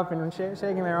standing up and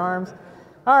shaking their arms.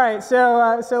 All right,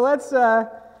 so let's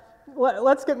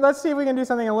see if we can do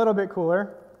something a little bit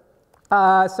cooler.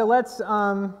 So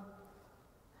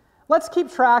let's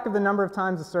keep track of the number of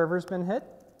times the server's been hit.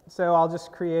 So I'll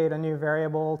just create a new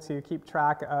variable to keep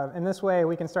track of. In this way,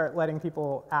 we can start letting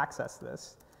people access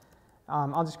this.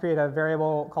 I'll just create a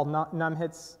variable called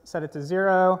numHits, set it to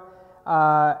 0.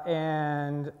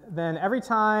 And then every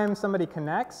time somebody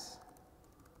connects,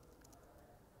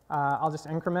 I'll just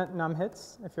increment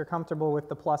numHits. If you're comfortable with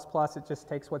the ++, it just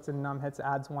takes what's in numHits,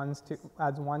 adds 1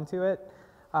 to it.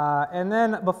 And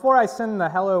then before I send the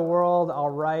hello world, I'll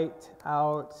write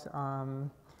out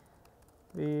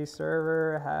the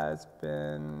server has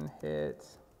been hit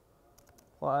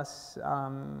plus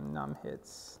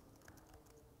numHits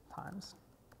times.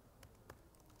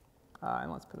 And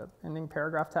let's put an ending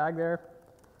paragraph tag there.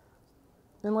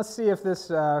 Then let's see if this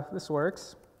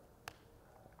works.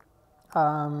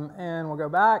 And we'll go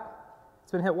back.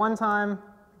 It's been hit 1 time,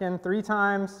 again 3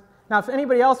 times. Now, if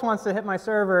anybody else wants to hit my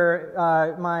server,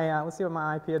 let's see what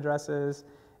my IP address is.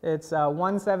 It's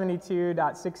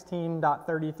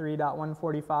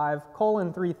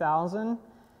 172.16.33.145:3000.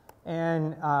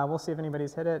 And we'll see if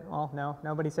anybody's hit it. Well, no,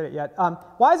 nobody's hit it yet.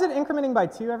 Why is it incrementing by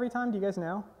 2 every time? Do you guys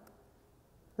know?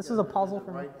 This is a puzzle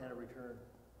for me. Write and a return.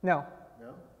 No.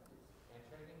 No?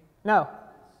 No.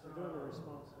 We're doing a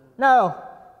response. No.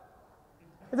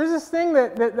 There's this thing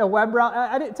that the web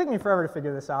browser, it took me forever to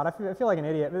figure this out. I feel like an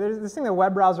idiot. But there's this thing the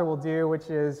web browser will do, which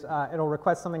is it'll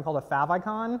request something called a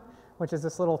favicon, which is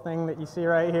this little thing that you see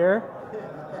right here.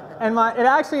 And it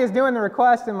actually is doing the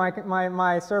request, and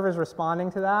my server's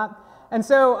responding to that. And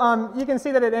so you can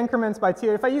see that it increments by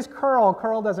 2. If I use curl,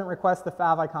 curl doesn't request the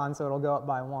favicon, so it'll go up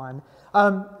by 1.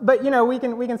 But you know, we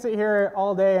can sit here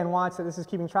all day and watch that this is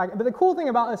keeping track. But the cool thing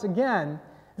about this, again,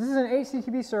 this is an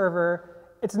HTTP server.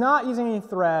 It's not using any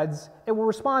threads. It will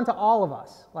respond to all of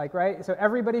us, like, right? So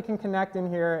everybody can connect in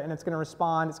here, and it's going to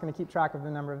respond. It's going to keep track of the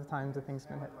number of times the thing's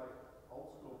been hit.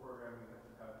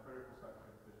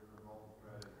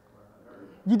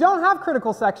 You don't have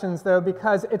critical sections, though,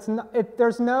 because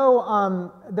there's no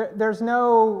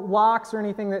locks or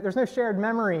anything. There's no shared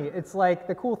memory. It's like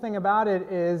the cool thing about it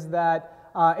is that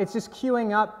it's just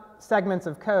queuing up segments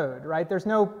of code, right? There's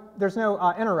no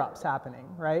interrupts happening,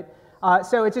 right?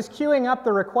 So it's just queuing up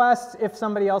the requests if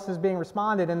somebody else is being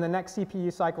responded, and the next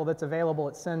CPU cycle that's available,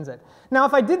 it sends it. Now,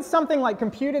 if I did something like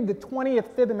computed the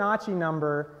 20th Fibonacci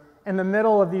number in the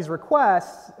middle of these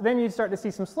requests, then you start to see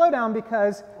some slowdown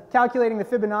because calculating the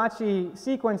Fibonacci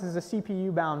sequence is a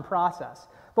CPU-bound process.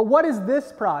 But what is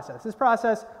this process? This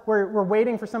process, where we're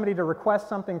waiting for somebody to request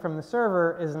something from the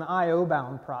server, is an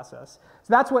I/O-bound process. So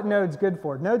that's what Node's good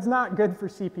for. Node's not good for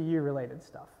CPU-related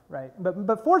stuff, right?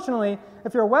 But fortunately,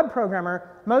 if you're a web programmer,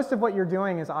 most of what you're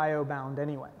doing is I/O-bound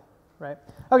anyway, right?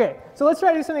 Okay, so let's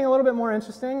try to do something a little bit more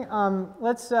interesting.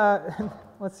 Let's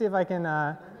see if I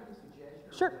can.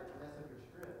 Sure.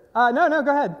 No,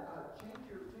 go ahead. Change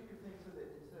your thing so that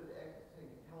instead of saying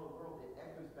hello world, it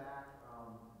echoes back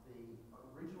the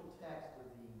original text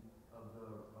of the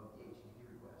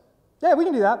HTTP request. Yeah, we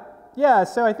can do that. Yeah,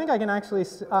 so I think I can actually.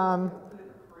 Put it in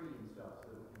free and stuff so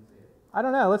that we can see it. I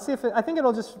don't know. Let's see if I think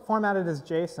it'll just format it as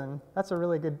JSON. That's a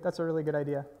really good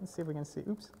idea. Let's see if we can see.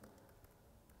 Oops.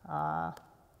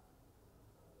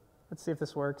 Let's see if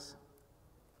this works.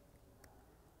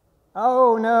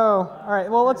 Oh no! All right.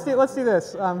 Well, let's do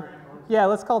this. Yeah,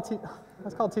 let's call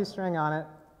toString on it.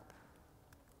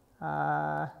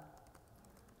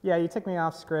 Yeah, you took me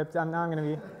off script.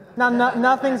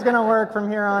 Nothing's gonna work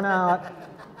from here on out,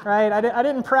 right? I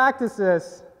didn't practice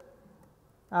this.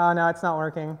 Oh no, it's not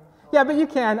working. Yeah, but you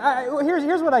can.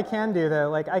 Here's what I can do though.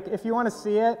 Like, if you want to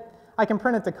see it, I can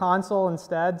print it to console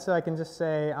instead. So I can just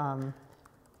say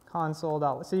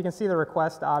console. So you can see the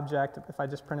request object if I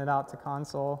just print it out to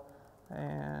console.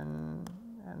 And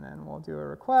then we'll do a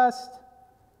request,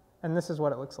 and this is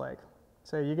what it looks like.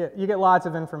 So you get lots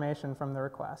of information from the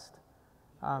request.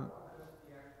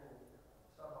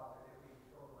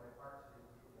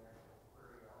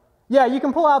 Yeah, you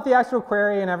can pull out the actual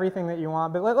query and everything that you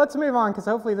want, but let's move on because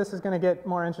hopefully this is going to get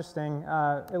more interesting.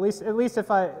 At least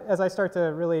as I start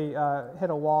to really hit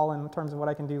a wall in terms of what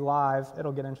I can do live,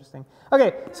 it'll get interesting.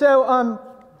 Okay, so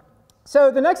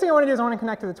the next thing I want to do is I want to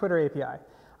connect to the Twitter API.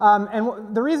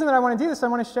 And the reason that I want to do this, I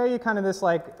want to show you kind of this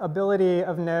like ability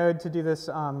of Node to do this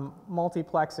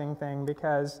multiplexing thing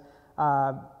because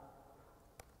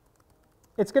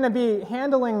it's going to be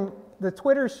handling the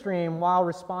Twitter stream while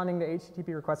responding to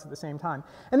HTTP requests at the same time.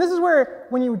 And this is where,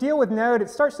 when you deal with Node,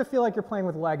 it starts to feel like you're playing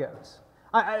with Legos.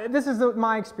 This is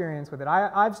my experience with it.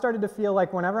 I've started to feel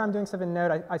like whenever I'm doing stuff in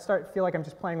Node, I start to feel like I'm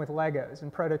just playing with Legos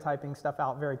and prototyping stuff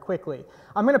out very quickly.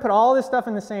 I'm going to put all this stuff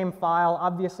in the same file.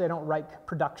 Obviously, I don't write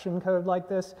production code like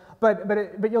this,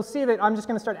 but you'll see that I'm just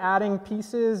going to start adding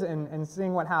pieces and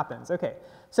seeing what happens. Okay,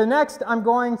 so next I'm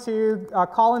going to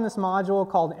call in this module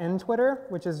called nTwitter,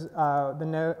 which is the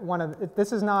Node.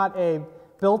 This is not a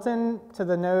built-in to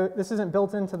the Node. This isn't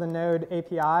built into the Node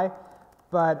API.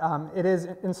 But it is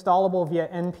installable via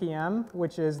npm,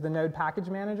 which is the Node package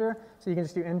manager. So you can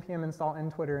just do npm install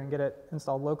nTwitter and get it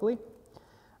installed locally.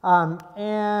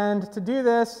 And to do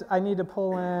this, I need to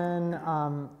pull in,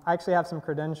 I actually have some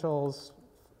credentials.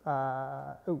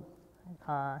 Hang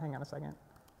on a second.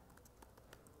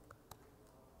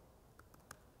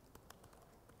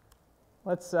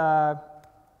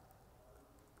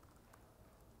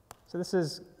 So this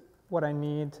is what I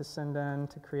need to send in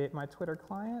to create my Twitter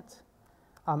client.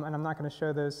 And I'm not going to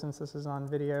show those since this is on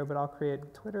video, but I'll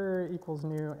create Twitter equals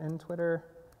new nTwitter.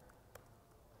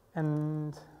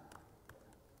 And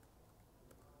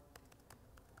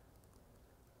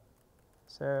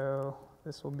so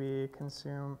this will be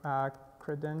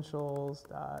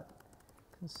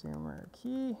credentials.consumer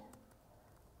key.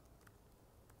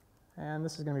 And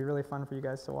this is going to be really fun for you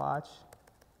guys to watch.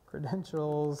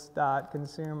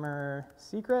 Credentials.consumer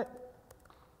secret.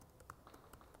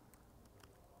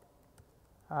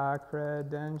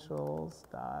 Credentials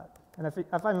dot, and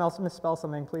if I misspell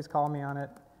something, please call me on it.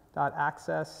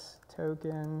 .access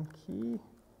token key,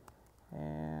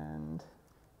 and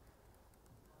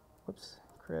whoops,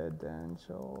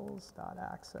 credentials dot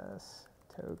access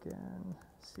token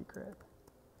secret.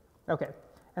 Okay,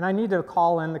 and I need to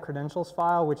call in the credentials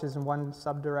file, which is in one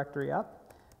subdirectory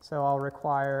up. So I'll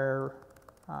require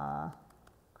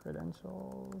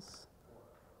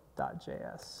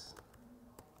credentials.js.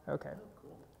 Okay.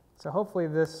 So hopefully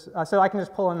this, so I can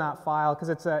just pull in that file because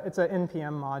it's an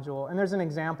npm module, and there's an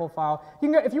example file. You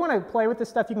can go, if you want to play with this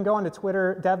stuff, you can go onto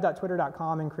Twitter,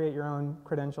 dev.twitter.com, and create your own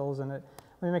credentials. And let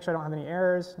me make sure I don't have any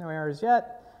errors. No errors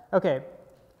yet. Okay.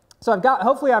 So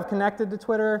hopefully I've connected to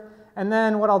Twitter, and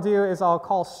then what I'll do is I'll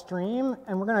call stream,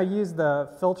 and we're going to use the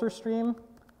filter stream,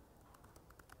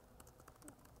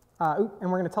 and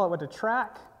we're going to tell it what to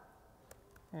track.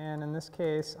 And in this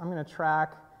case, I'm going to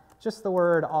track just the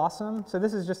word awesome. So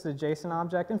this is just a JSON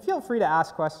object. And feel free to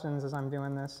ask questions as I'm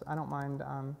doing this. I don't mind.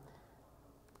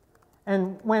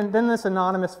 And then this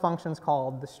anonymous function is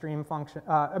called the stream function.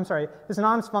 This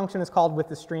anonymous function is called with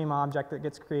the stream object that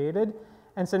gets created.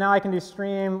 And so now I can do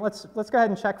stream. Let's go ahead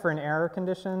and check for an error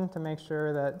condition to make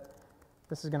sure that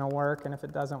this is going to work. And if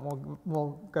it doesn't,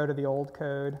 we'll go to the old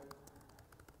code.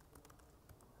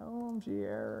 OMG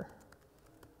error.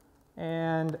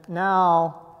 And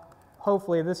now,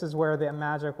 hopefully, this is where the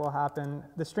magic will happen.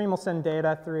 The stream will send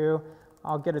data through.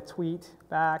 I'll get a tweet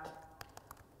back.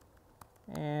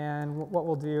 And what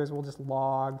we'll do is we'll just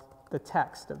log the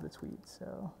text of the tweet.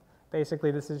 So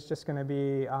basically, this is just going to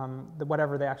be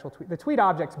whatever the actual tweet. The tweet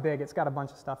object's big. It's got a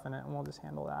bunch of stuff in it, and we'll just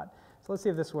handle that. So let's see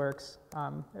if this works.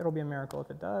 It'll be a miracle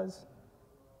if it does.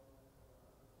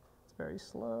 It's very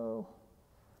slow.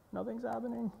 Nothing's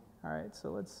happening. All right,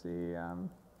 so let's see.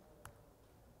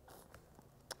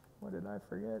 What did I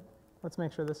forget? Let's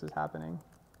make sure this is happening.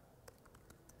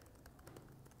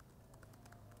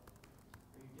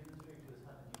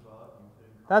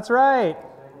 That's right.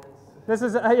 This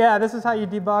is yeah. This is how you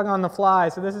debug on the fly.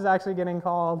 So this is actually getting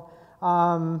called.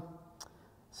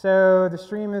 So the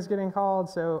stream is getting called.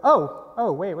 So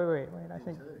wait. I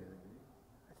think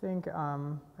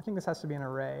this has to be an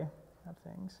array of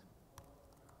things,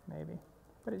 maybe.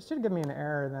 But it should give me an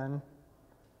error then.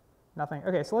 Nothing.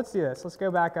 Okay, so let's do this. Let's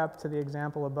go back up to the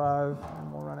example above,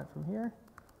 and we'll run it from here.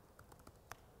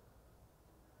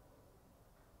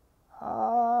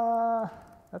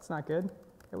 That's not good.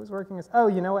 It was working as, oh,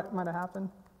 you know what might have happened?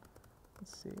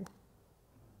 Let's see.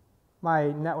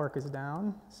 My network is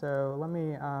down, so let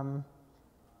me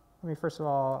first of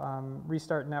all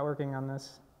restart networking on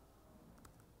this.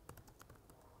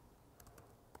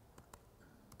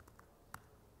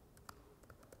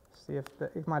 See if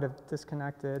it might have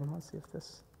disconnected. Let's see if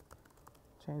this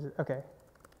changes. Okay.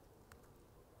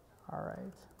 All right.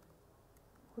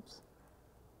 Whoops.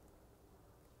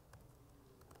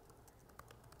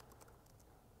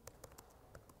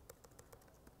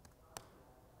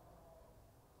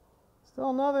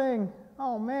 Still nothing.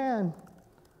 Oh, man.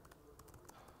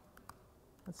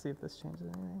 Let's see if this changes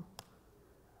anything.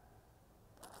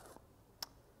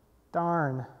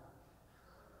 Darn.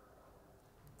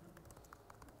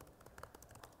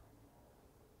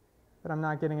 But I'm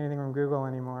not getting anything from Google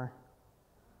anymore.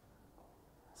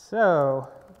 So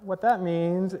what that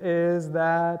means is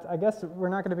that I guess we're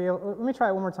not going to be able, let me try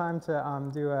it one more time to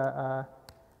do a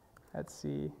let's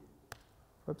see,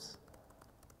 whoops.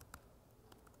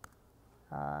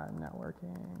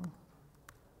 Networking,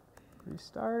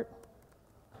 restart.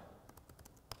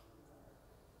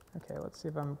 Okay, let's see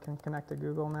if I can connect to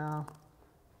Google now.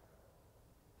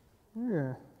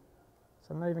 Yeah.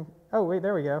 So I'm not even, oh wait,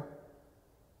 there we go.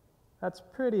 That's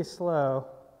pretty slow.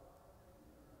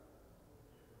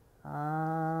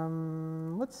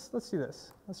 Let's do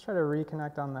this. Let's try to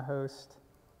reconnect on the host.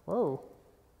 Whoa,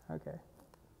 okay.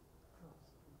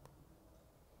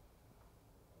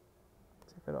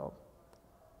 See if it'll.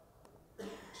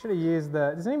 Should have used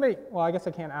the, does anybody, well, I guess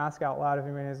I can't ask out loud if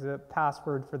anybody has the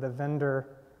password for the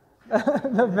vendor,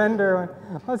 the vendor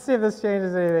one. Let's see if this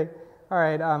changes anything. All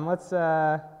right, let's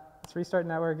restart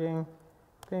networking,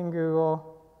 ping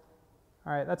Google.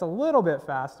 All right, that's a little bit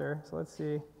faster. So let's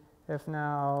see if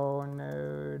now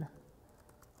node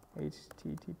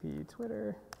HTTP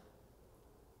Twitter.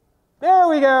 There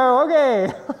we go.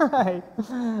 Okay. All right.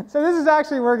 So this is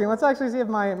actually working. Let's actually see if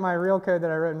my real code that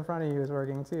I wrote in front of you is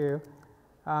working too.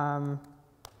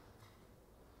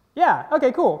 Yeah.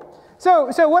 Okay. Cool. So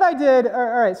what I did.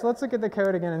 All right. So let's look at the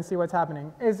code again and see what's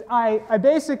happening. Is I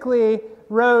basically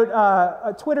wrote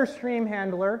a Twitter stream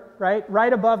handler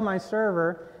right above my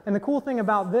server. And the cool thing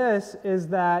about this is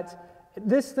that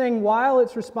this thing, while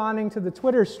it's responding to the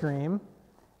Twitter stream,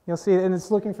 you'll see, and it's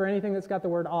looking for anything that's got the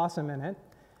word awesome in it,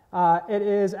 it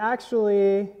is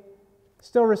actually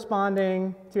still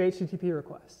responding to HTTP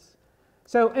requests.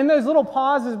 So in those little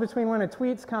pauses between when a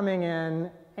tweet's coming in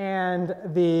and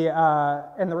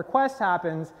the request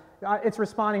happens, it's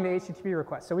responding to HTTP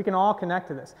requests. So we can all connect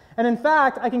to this. And in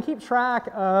fact, I can keep track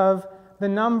of the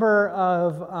number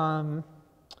of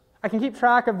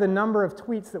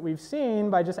tweets that we've seen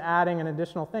by just adding an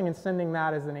additional thing and sending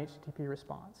that as an HTTP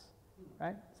response.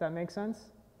 Right? Does that make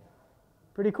sense?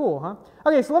 Pretty cool, huh?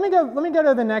 Okay, so let me go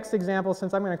to the next example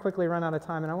since I'm going to quickly run out of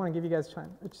time, and I want to give you guys a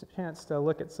chance to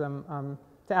look at some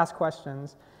to ask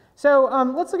questions. So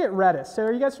let's look at Redis. So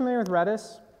are you guys familiar with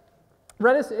Redis?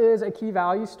 Redis is a key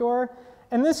value store.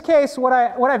 In this case, what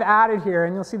I've added here,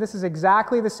 and you'll see this is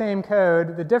exactly the same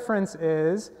code. The difference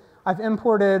is I've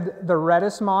imported the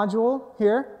Redis module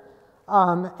here,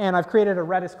 and I've created a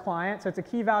Redis client. So it's a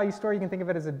key value store. You can think of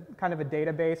it as a kind of a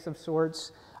database of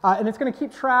sorts. And it's going to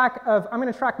keep track of, I'm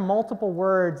going to track multiple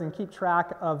words and keep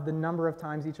track of the number of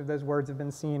times each of those words have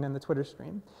been seen in the Twitter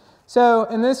stream. So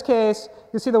in this case,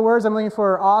 you'll see the words I'm looking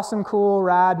for are awesome, cool,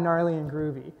 rad, gnarly, and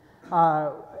groovy.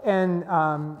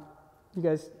 You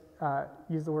guys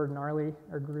use the word gnarly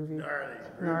or groovy? Gnarly,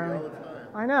 groovy all the time.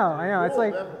 I know. It's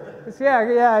like,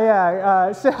 Definitely.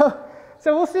 yeah. So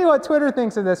we'll see what Twitter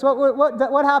thinks of this.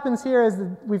 What happens here is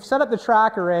we've set up the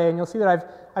track array, and you'll see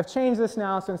that I've changed this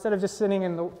now. So instead of just sitting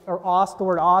in the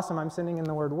word awesome, I'm sending in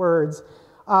the word words.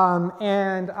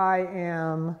 And I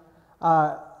am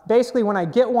basically, when I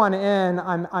get one in,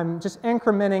 I'm just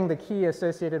incrementing the key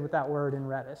associated with that word in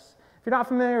Redis. If you're not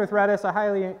familiar with Redis, I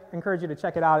highly encourage you to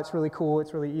check it out. It's really cool.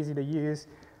 It's really easy to use.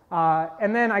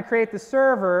 And then I create the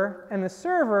server, and the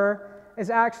server is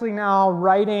actually now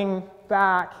writing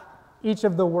back each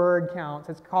of the word counts.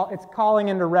 It's calling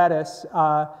into Redis,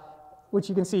 which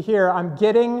you can see here. I'm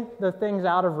getting the things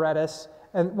out of Redis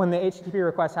and when the HTTP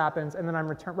request happens, and then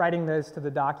I'm writing those to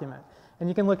the document. And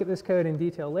you can look at this code in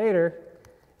detail later.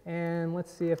 And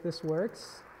let's see if this works.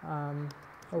 Is Redis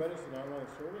an online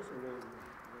service?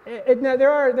 No,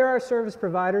 there are service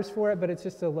providers for it, but it's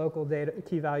just a local data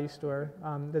key value store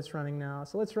that's running now.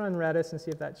 So let's run Redis and see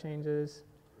if that changes.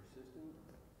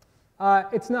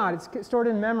 Persistent? It's not. It's stored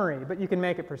in memory, but you can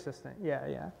make it persistent.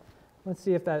 Yeah. Let's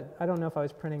see if that. I don't know if I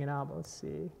was printing it out, but let's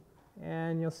see.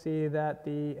 And you'll see that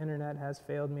the internet has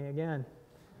failed me again.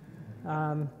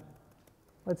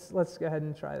 Let's go ahead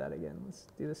and try that again. Let's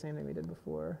do the same thing we did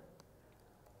before.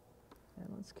 And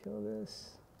let's kill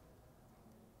this.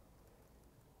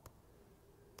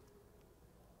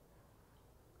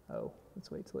 Oh,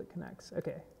 let's wait till it connects.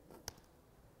 OK.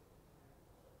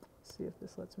 Let's see if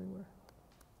this lets me work.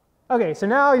 OK, so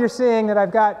now you're seeing that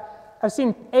I've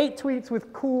seen 8 tweets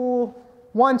with cool,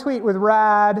 1 tweet with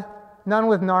rad, none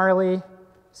with gnarly.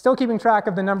 Still keeping track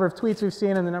of the number of tweets we've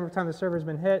seen and the number of times the server's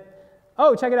been hit.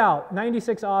 Oh, check it out.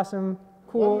 96 awesome,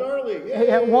 cool. 1 gnarly.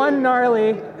 Yeah, 1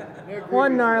 gnarly. No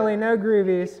 1 gnarly, no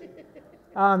groovies.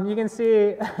 You can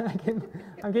see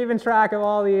I'm keeping track of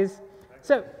all these.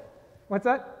 So, what's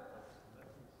that?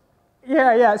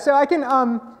 Yeah. So I can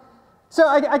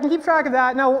keep track of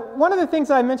that. Now, one of the things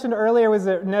that I mentioned earlier was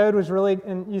that Node was really,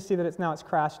 and you see that it's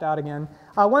crashed out again.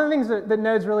 One of the things that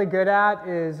Node's really good at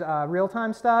is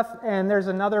real-time stuff, and there's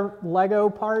another Lego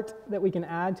part that we can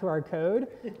add to our code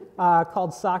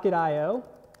called socket.io,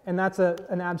 and that's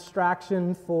an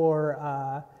abstraction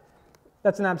for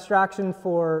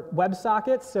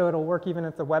WebSockets, so it'll work even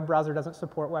if the web browser doesn't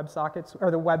support WebSockets,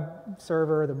 or the web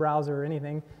server, or the browser, or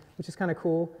anything, which is kind of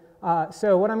cool.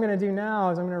 So what I'm going to do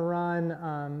now is I'm going to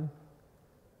run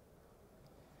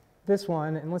this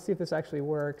one, and let's see if this actually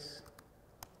works.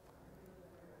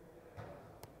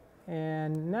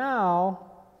 And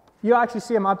now you actually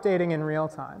see them updating in real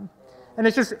time. And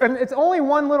it's only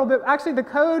one little bit. Actually, the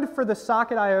code for the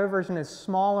socket.io version is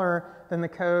smaller than the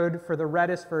code for the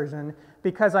Redis version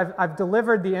because I've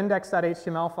delivered the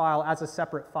index.html file as a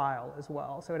separate file as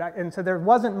well. So there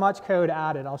wasn't much code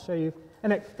added. I'll show you.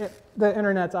 And the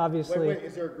internet's obviously. Wait,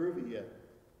 is there a Groovy yet?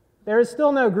 There is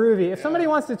still no Groovy. If somebody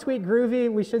wants to tweet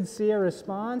Groovy, we should see a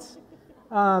response.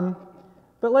 But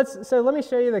let me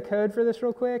show you the code for this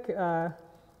real quick. socket.io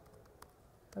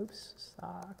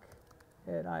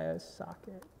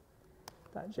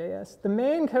socket.js. The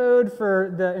main code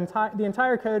for the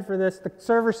entire code for this, the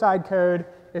server-side code,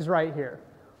 is right here.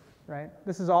 Right?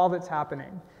 This is all that's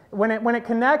happening. When it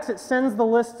connects, it sends the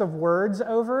lists of words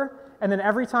over, and then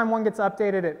every time one gets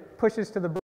updated, it pushes to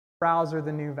the browser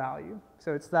the new value.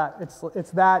 So it's that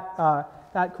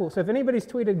cool. So if anybody's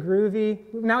tweeted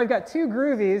Groovy, now we've got 2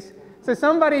 Groovies. So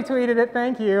somebody tweeted it,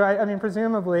 thank you, I mean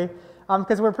presumably,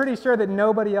 because we're pretty sure that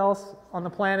nobody else on the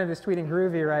planet is tweeting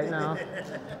Groovy right now.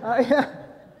 Yeah.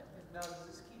 Now, does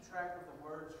this keep track of the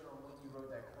words from when you wrote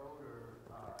that code, or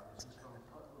is this from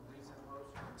recent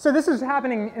posts? So this is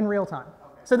happening in real time.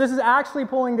 Okay. So this is actually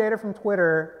pulling data from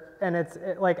Twitter, and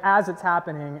like as it's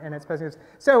happening, and it's posting.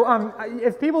 So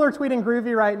if people are tweeting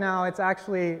Groovy right now, this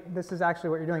is actually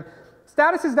what you're doing.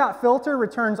 Statuses.filter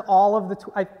returns all of the,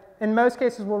 in most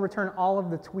cases, will return all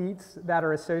of the tweets that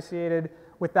are associated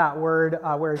with that word,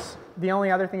 whereas the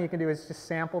only other thing you can do is just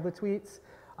sample the tweets.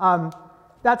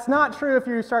 That's not true if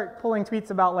you start pulling tweets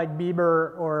about like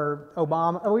Bieber or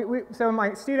Obama. So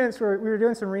my students, we were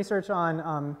doing some research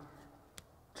on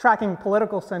tracking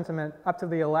political sentiment up to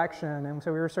the election, and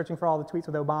so we were searching for all the tweets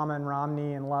with Obama and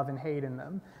Romney and love and hate in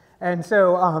them. And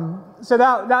so,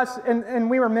 and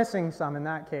we were missing some in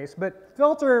that case. But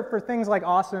filter for things like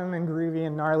awesome and groovy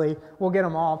and gnarly, we'll get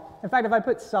them all. In fact, if I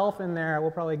put self in there,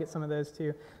 we'll probably get some of those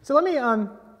too. So let me,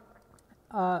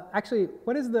 actually,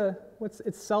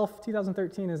 it's self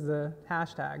 2013 is the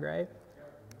hashtag, right?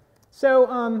 So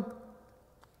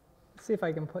let's see if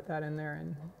I can put that in there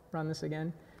and run this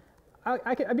again.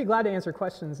 I'd be glad to answer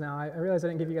questions now. I realize I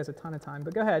didn't give you guys a ton of time,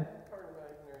 but go ahead. Pardon my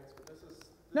ignorance, but this is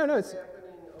It's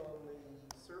happening on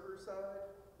the server side.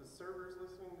 The server's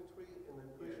listening to tweet and then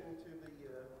pushing to the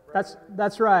browser.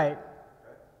 that's right.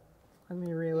 Okay. Let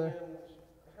me reload. And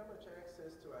how much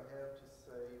access do I have to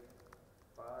say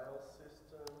file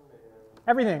system and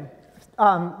Everything.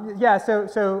 Yeah,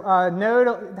 so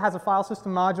Node has a file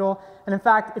system module, and in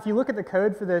fact, if you look at the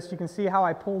code for this, you can see how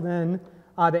I pulled in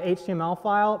the HTML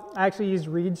file. I actually used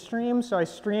read stream, so I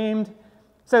streamed.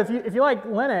 So if you like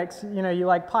Linux, you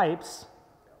like pipes,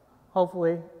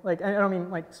 hopefully. Like, I don't mean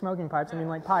like smoking pipes, I mean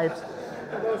like pipes.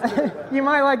 You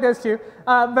might like those too.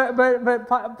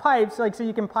 But pipes, like, so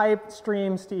you can pipe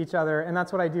streams to each other, and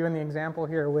that's what I do in the example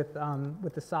here with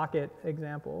the socket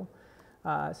example.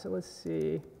 So let's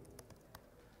see.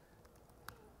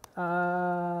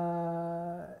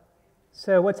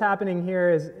 So what's happening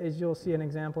here is you'll see an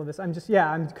example of this. I'm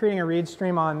creating a read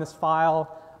stream on this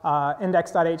file,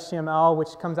 index.html, which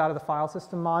comes out of the file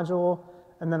system module,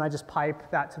 and then I just pipe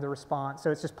that to the response.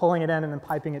 So it's just pulling it in and then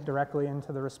piping it directly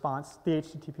into the response, the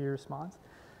HTTP response.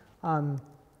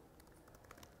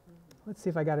 Let's see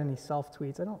if I got any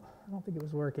self-tweets. I don't think it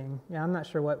was working. Yeah, I'm not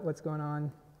sure what's going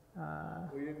on.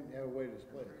 Well, you didn't have a way to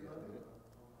display it yet, did it?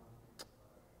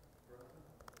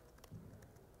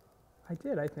 I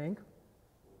did, I think.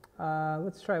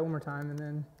 Let's try it one more time and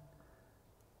then.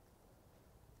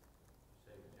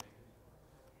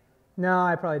 No,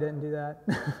 I probably didn't do that.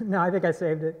 No, I think I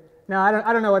saved it. No, I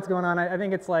don't know what's going on. I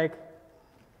think it's like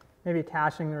maybe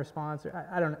caching the response. Or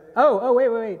I don't know. Oh,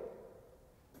 wait.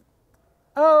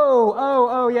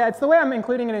 Oh, yeah. It's the way I'm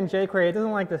including it in jQuery. It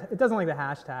doesn't like the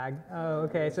hashtag. Oh,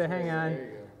 okay. So hang on.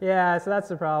 Yeah. So that's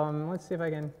the problem. Let's see if I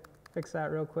can fix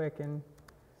that real quick and.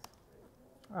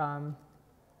 All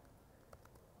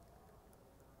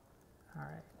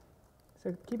right.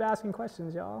 So keep asking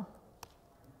questions, y'all.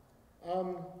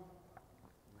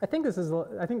 I think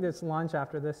there's lunch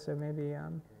after this, so maybe.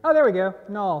 Oh, there we go.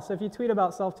 Null. So if you tweet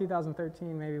about Self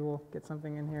 2013, maybe we'll get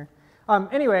something in here.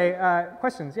 Anyway,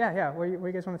 questions? Yeah. What do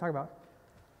you guys want to talk about?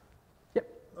 Yep.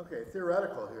 Okay,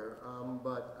 theoretical here,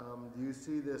 but do you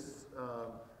see this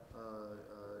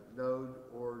Node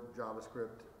or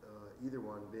JavaScript, either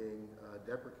one, being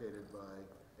deprecated by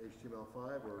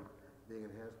HTML5 or being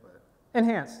enhanced by it?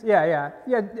 Enhanced, yeah.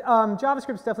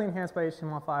 JavaScript's definitely enhanced by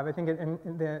HTML5. I think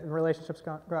the relationship's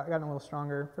gotten a little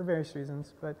stronger for various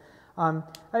reasons. But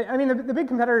I mean, the big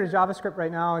competitor to JavaScript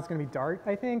right now is going to be Dart,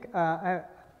 I think. I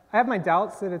have my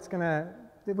doubts that it's going to,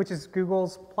 which is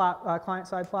Google's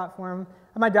client-side platform.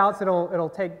 I have my doubts that it'll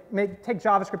take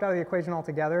JavaScript out of the equation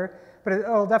altogether, but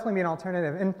it'll definitely be an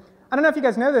alternative. And I don't know if you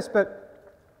guys know this, but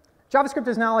JavaScript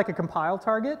is now like a compile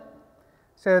target.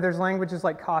 So there's languages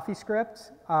like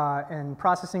CoffeeScript and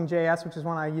Processing.js, which is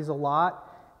one I use a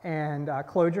lot, and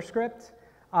ClojureScript.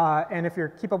 And if you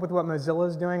keep up with what Mozilla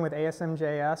is doing with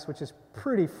ASM.js, which is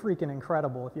pretty freaking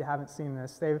incredible if you haven't seen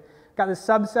this, they've got this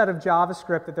subset of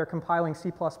JavaScript that they're compiling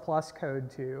C++ code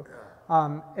to.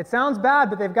 It sounds bad,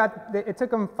 but it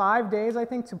took them 5 days, I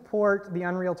think, to port the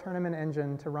Unreal Tournament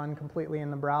engine to run completely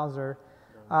in the browser.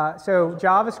 So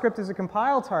JavaScript is a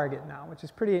compile target now, which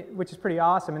is pretty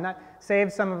awesome, and that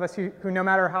saves some of us who no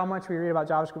matter how much we read about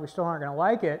JavaScript, we still aren't going to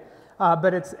like it.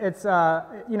 But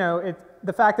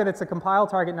the fact that it's a compile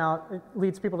target now, it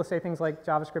leads people to say things like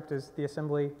JavaScript is the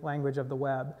assembly language of the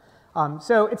web.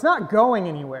 So it's not going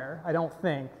anywhere, I don't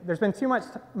think. There's been too much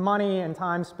money and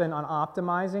time spent on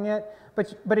optimizing it,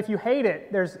 but if you hate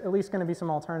it, there's at least going to be some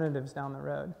alternatives down the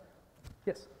road.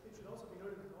 Yes.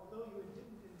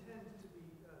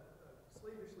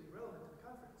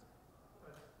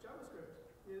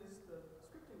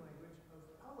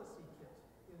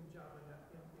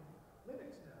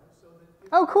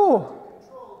 Oh, cool.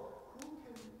 Control who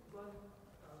can run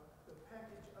the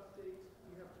package updates.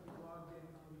 You have to be logged in.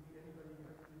 Can you be anybody? You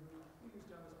have to use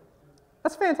JavaScript.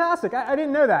 That's fantastic. I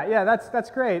didn't know that. Yeah,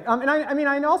 that's great. And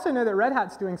I also know that Red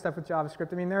Hat's doing stuff with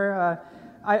JavaScript. I mean,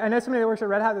 I know somebody that works at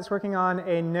Red Hat that's working on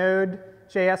a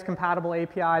Node.js compatible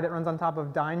API that runs on top of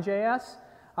Dyn.js.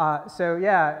 So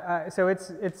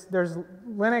there's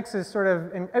Linux is sort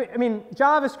of, I mean,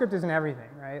 JavaScript is in everything,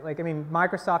 right? Like, I mean,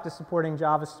 Microsoft is supporting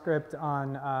JavaScript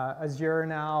on Azure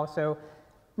now. So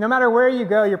no matter where you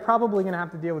go, you're probably going to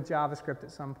have to deal with JavaScript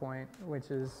at some point,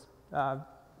 which is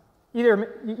you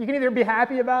can either be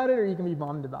happy about it or you can be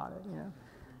bummed about it.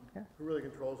 Yeah. Who really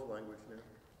controls the language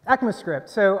now? ECMAScript.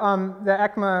 So the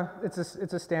ECMA,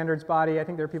 it's a standards body. I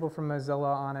think there are people from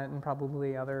Mozilla on it and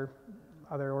probably other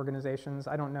organizations.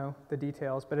 I don't know the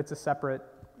details, but it's a separate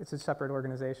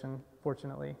organization,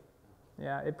 fortunately.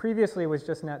 Yeah, it previously was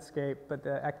just Netscape, but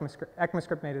the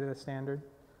ECMAScript made it a standard.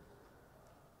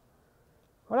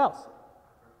 What else?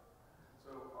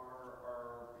 So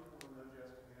are people in the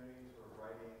Node.js community sort of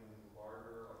writing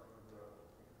larger, like you could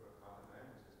put a common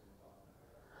language system on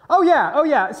top of that? Oh yeah, oh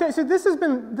yeah. So this has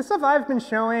been, the stuff I've been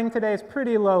showing today is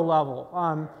pretty low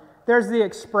level. There's the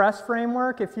Express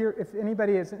framework. If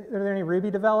anybody is, are there any Ruby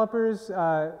developers?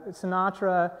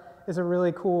 Sinatra is a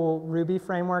really cool Ruby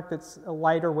framework that's a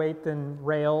lighter weight than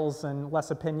Rails and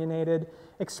less opinionated.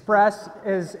 Express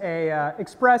is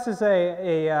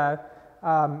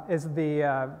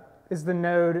the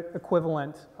Node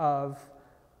equivalent of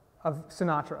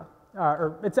Sinatra.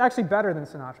 Or it's actually better than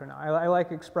Sinatra now. I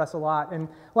like Express a lot. And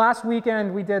last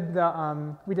weekend we did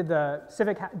the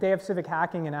Day of Civic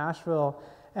Hacking in Asheville,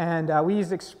 and we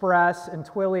used Express and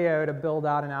Twilio to build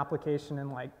out an application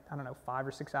in like, I don't know, 5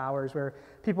 or 6 hours, where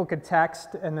people could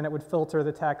text and then it would filter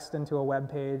the text into a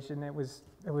web page, and it was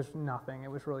nothing.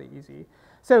 It was really easy.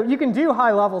 So you can do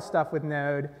high-level stuff with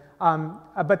Node,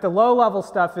 but the low-level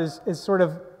stuff is sort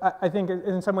of, I think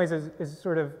in some ways is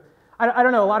sort of, I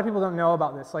don't know, a lot of people don't know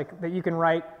about this, like that you can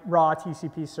write raw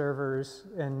TCP servers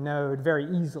in Node very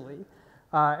easily.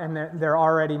 And they're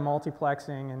already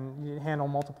multiplexing, and you handle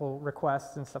multiple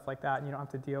requests and stuff like that, and you don't have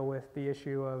to deal with the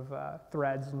issue of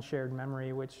threads and shared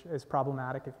memory, which is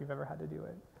problematic if you've ever had to do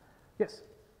it. Yes?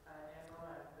 And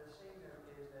on the same note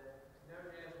is that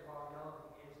Node.js, while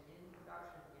relevant, is in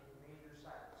production in major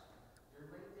sites.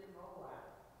 Your LinkedIn mobile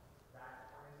app,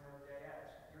 that's running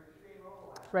Node.js. Your eBay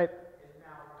mobile app Right. is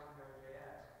now running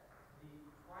Node.js. The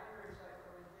primary site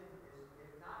for LinkedIn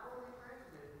is not only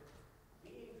transmitted,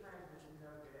 being transmitted in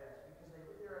Node.js, because they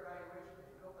did their evaluation, they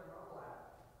built their mobile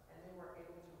app, and they were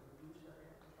able to reduce their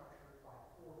infrastructure by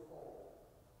 4-fold,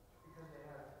 because they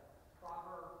have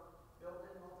proper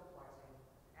built-in multiplexing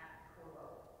at the core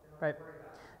level. They don't have to worry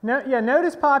about it. No, yeah, Node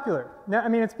is popular. No, I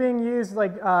mean, it's being used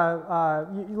like,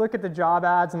 you look at the job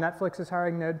ads, and Netflix is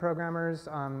hiring Node programmers.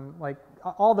 Like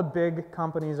all the big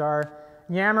companies are.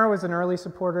 Yammer was an early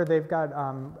supporter. They've got,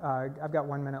 I've got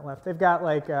 1 minute left. They've got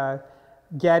like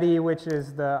Getty, which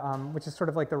is sort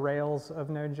of like the Rails of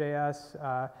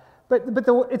Node.js. But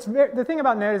the thing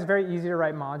about Node is very easy to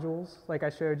write modules, like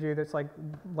I showed you. That's like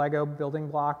Lego building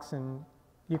blocks, and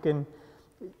you can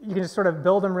just sort of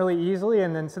build them really easily.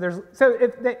 And then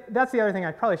that's the other thing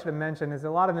I probably should have mentioned, is a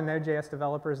lot of the Node.js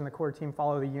developers in the core team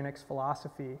follow the Unix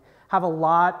philosophy, have a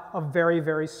lot of very,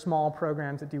 very small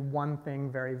programs that do one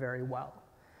thing very, very well.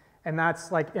 And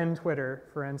that's like in Twitter,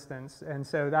 for instance. And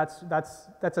so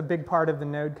that's a big part of the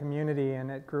Node community,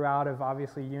 and it grew out of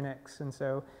obviously Unix. And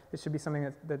so it should be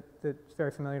something that's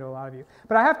very familiar to a lot of you.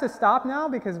 But I have to stop now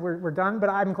because we're done. But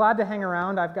I'm glad to hang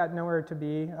around. I've got nowhere to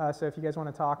be. So if you guys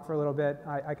want to talk for a little bit,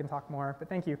 I can talk more. But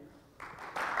thank you.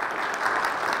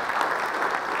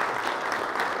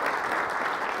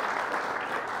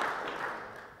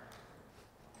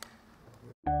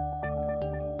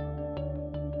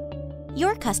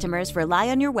 Your customers rely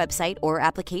on your website or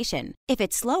application. If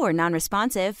it's slow or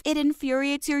non-responsive, it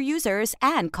infuriates your users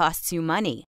and costs you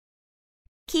money.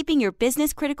 Keeping your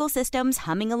business-critical systems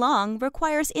humming along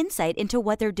requires insight into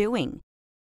what they're doing.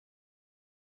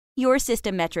 Your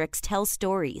system metrics tell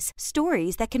stories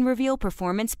that can reveal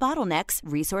performance bottlenecks,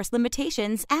 resource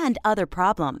limitations, and other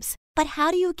problems. But how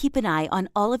do you keep an eye on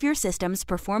all of your system's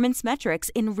performance metrics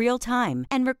in real time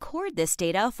and record this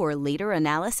data for later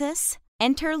analysis?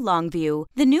 Enter Longview,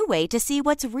 the new way to see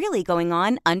what's really going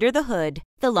on under the hood.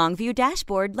 The Longview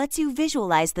dashboard lets you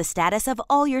visualize the status of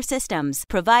all your systems,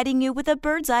 providing you with a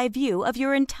bird's-eye view of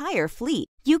your entire fleet.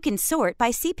 You can sort by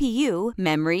CPU,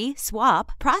 memory,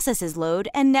 swap, processes load,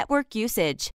 and network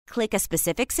usage. Click a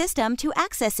specific system to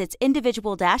access its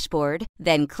individual dashboard,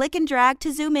 then click and drag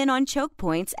to zoom in on choke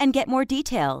points and get more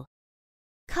detail.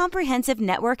 Comprehensive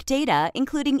network data,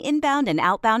 including inbound and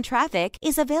outbound traffic,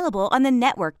 is available on the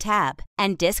Network tab,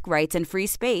 and disk writes and free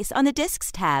space on the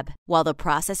Disks tab, while the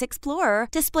Process Explorer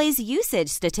displays usage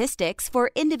statistics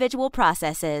for individual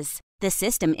processes. The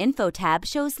System Info tab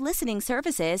shows listening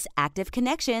services, active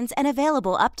connections, and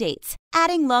available updates.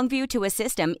 Adding Longview to a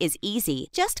system is easy.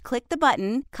 Just click the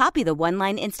button, copy the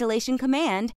one-line installation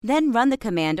command, then run the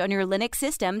command on your Linux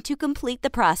system to complete the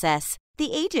process.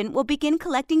 The agent will begin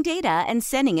collecting data and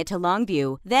sending it to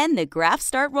Longview. Then the graphs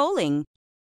start rolling.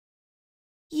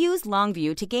 Use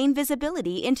Longview to gain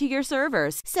visibility into your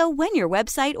servers, so when your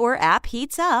website or app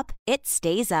heats up, it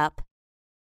stays up.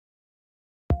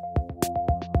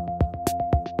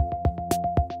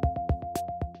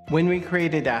 When we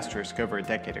created Asterisk over a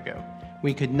decade ago,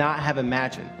 we could not have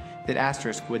imagined that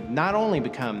Asterisk would not only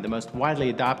become the most widely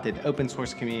adopted open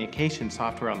source communication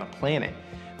software on the planet,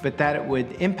 but that it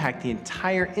would impact the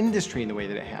entire industry in the way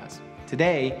that it has.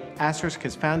 Today, Asterisk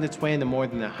has found its way into more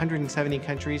than 170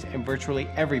 countries and virtually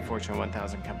every Fortune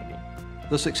 1000 company.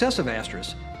 The success of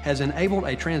Asterisk has enabled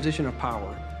a transition of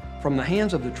power from the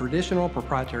hands of the traditional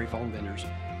proprietary phone vendors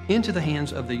into the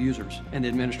hands of the users and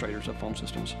administrators of phone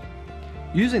systems.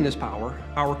 Using this power,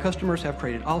 our customers have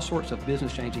created all sorts of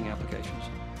business-changing applications,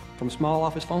 from small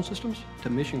office phone systems to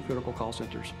mission-critical call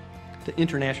centers to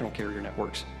international carrier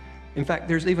networks. In fact,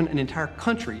 there's even an entire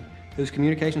country whose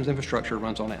communications infrastructure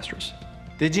runs on Asterisk.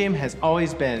 Digium has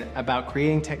always been about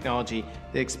creating technology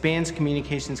that expands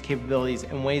communications capabilities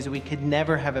in ways that we could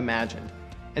never have imagined.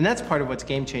 And that's part of what's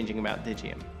game-changing about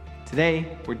Digium.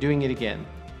 Today, we're doing it again,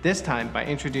 this time by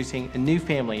introducing a new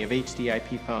family of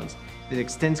HDIP phones that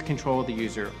extends control of the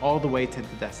user all the way to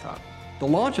the desktop. The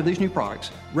launch of these new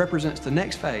products represents the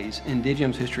next phase in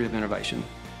Digium's history of innovation.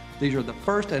 These are the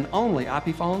first and only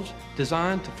IP phones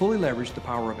designed to fully leverage the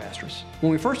power of Asterisk.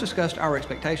 When we first discussed our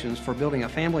expectations for building a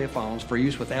family of phones for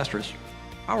use with Asterisk,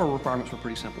 our requirements were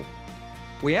pretty simple.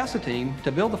 We asked the team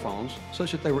to build the phones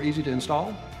such that they were easy to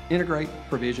install, integrate,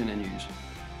 provision, and use.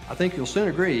 I think you'll soon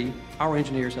agree our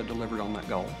engineers have delivered on that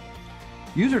goal.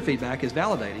 User feedback is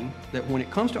validating that when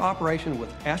it comes to operation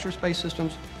with Asterisk-based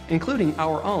systems, including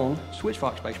our own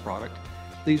SwitchVox-based product,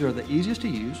 these are the easiest to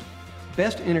use,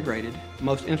 best integrated,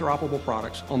 most interoperable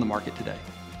products on the market today.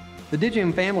 The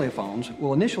Digium family of phones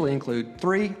will initially include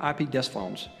 3 IP desk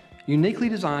phones, uniquely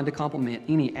designed to complement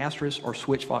any Asterisk or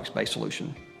SwitchVox-based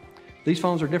solution. These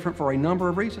phones are different for a number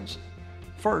of reasons.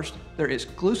 First, they're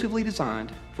exclusively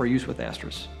designed for use with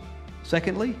Asterisk.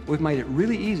 Secondly, we've made it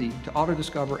really easy to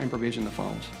auto-discover and provision the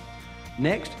phones.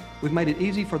 Next, we've made it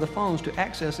easy for the phones to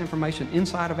access information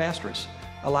inside of Asterisk,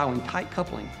 allowing tight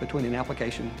coupling between an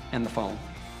application and the phone.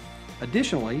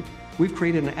 Additionally, we've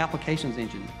created an applications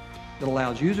engine that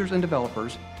allows users and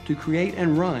developers to create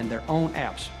and run their own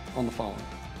apps on the phone.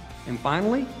 And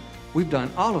finally, we've done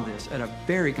all of this at a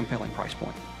very compelling price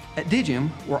point. At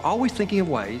Digium, we're always thinking of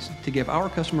ways to give our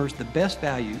customers the best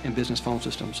value in business phone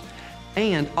systems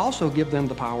and also give them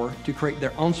the power to create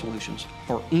their own solutions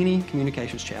for any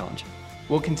communications challenge.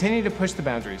 We'll continue to push the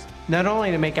boundaries, not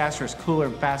only to make Asterisk cooler,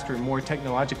 faster, and more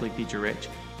technologically feature-rich,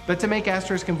 but to make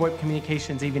Asterisk and VoIP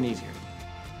communications even easier.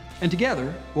 And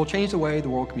together, we'll change the way the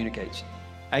world communicates.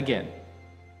 Again.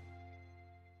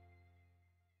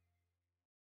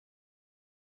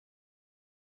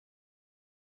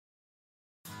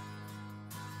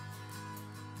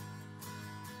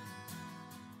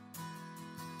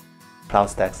 Cloud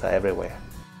stacks are everywhere.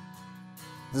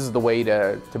 This is the way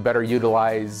to better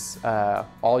utilize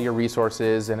all your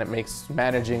resources, and it makes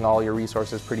managing all your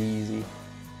resources pretty easy.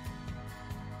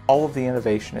 All of the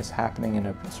innovation is happening in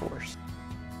open source.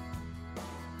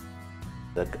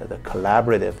 The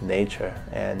collaborative nature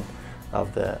and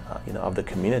of the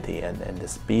community and the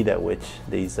speed at which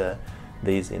these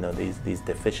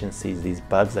deficiencies, these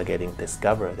bugs are getting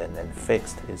discovered and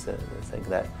fixed is a thing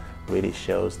that really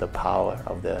shows the power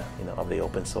of the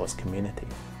open source community.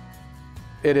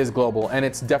 It is global, and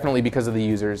it's definitely because of the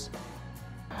users.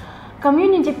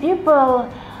 Community people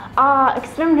are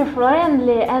extremely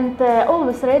friendly and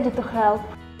always ready to help.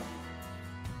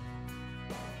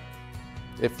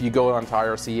 If you go onto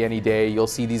IRC any day, you'll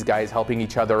see these guys helping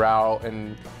each other out,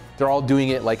 and they're all doing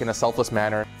it like in a selfless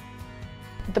manner.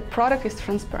 The product is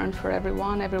transparent for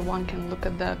everyone. Everyone can look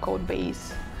at the code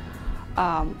base.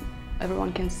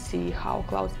 Everyone can see how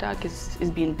Cloud Stack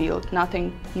is being built.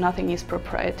 Nothing is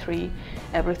proprietary.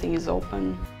 Everything is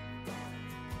open.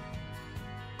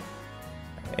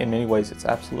 In many ways, it's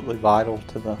absolutely vital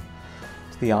to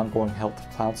the ongoing health of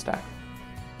Cloud Stack.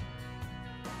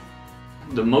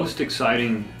 The most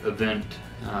exciting event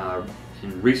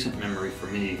in recent memory for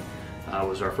me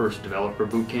was our first developer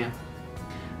boot camp.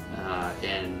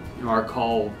 And our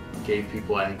call gave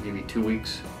people, I think, maybe 2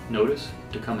 weeks notice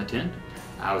to come attend.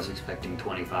 I was expecting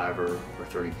 25 or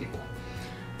 30 people.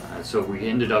 So we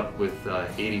ended up with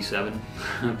 87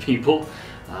 people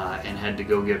and had to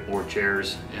go get more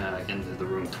chairs into the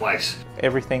room twice.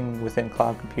 Everything within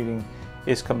cloud computing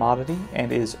is commodity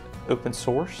and is open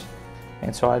source.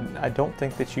 And so I don't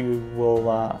think that you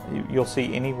will you'll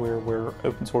see anywhere where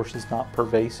open source is not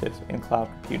pervasive in cloud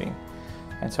computing.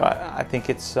 And so I think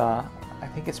it's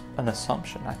an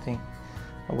assumption. I think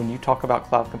when you talk about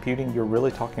cloud computing, you're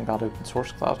really talking about open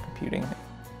source cloud computing.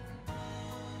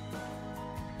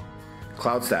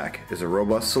 CloudStack is a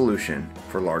robust solution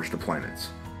for large deployments.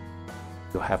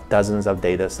 You have dozens of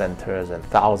data centers and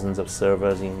thousands of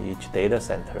servers in each data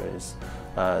center.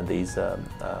 These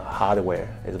hardware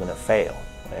is going to fail,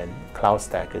 and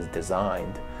CloudStack is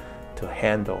designed to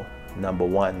handle, number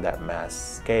one, that mass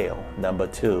scale, number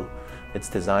two, It's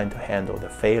designed to handle the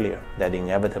failure that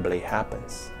inevitably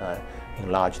happens in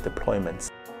large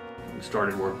deployments. We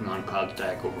started working on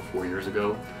CloudStack over 4 years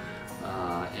ago,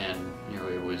 and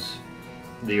it was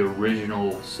the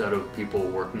original set of people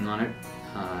working on it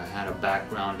had a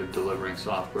background of delivering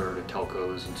software to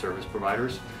telcos and service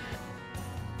providers.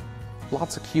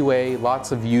 Lots of QA,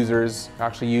 lots of users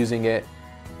actually using it.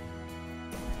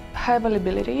 High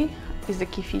availability is the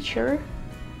key feature.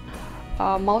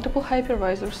 Multiple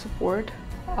hypervisor support,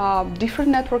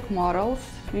 different network models.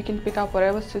 You can pick up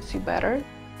whatever suits you better.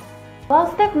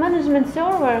 CloudStack management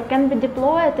server can be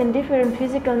deployed in different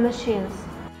physical machines.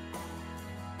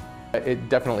 It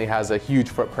definitely has a huge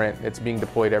footprint. It's being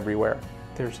deployed everywhere.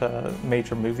 There's a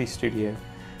major movie studio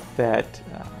that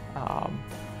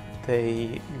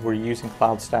they were using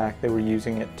CloudStack. They were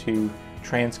using it to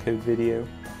transcode video,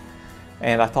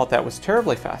 and I thought that was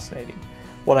terribly fascinating.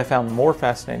 What I found more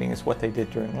fascinating is what they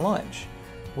did during lunch,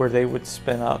 where they would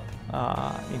spin up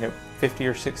 50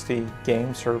 or 60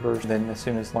 game servers. Then as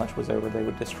soon as lunch was over, they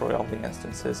would destroy all the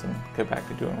instances and go back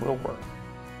to doing real work.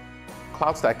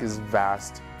 CloudStack is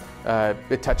vast.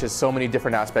 It touches so many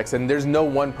different aspects, and there's no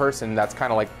one person that's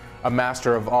kind of like a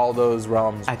master of all those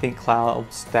realms. I think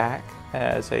CloudStack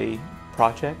as a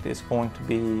project is going to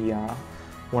be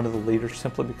one of the leaders,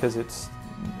 simply because it's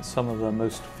some of the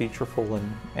most featureful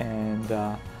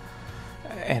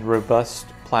and robust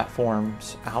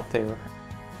platforms out there.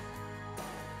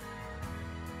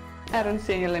 I don't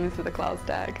see any limits to the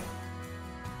CloudStack.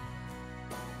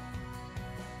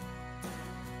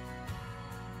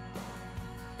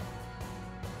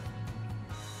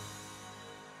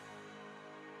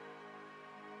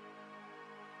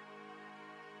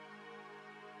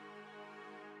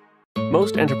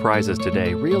 Most enterprises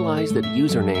today realize that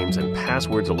usernames and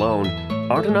passwords alone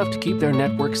aren't enough to keep their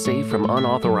network safe from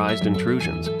unauthorized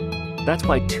intrusions. That's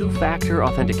why two-factor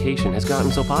authentication has gotten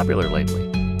so popular lately.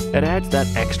 It adds that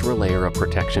extra layer of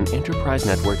protection enterprise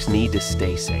networks need to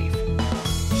stay safe.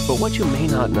 But what you may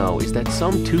not know is that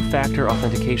some two-factor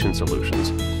authentication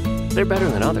solutions, they're better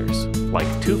than others, like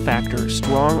two-factor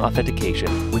strong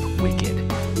authentication with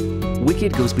Wicked.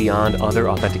 Wicked goes beyond other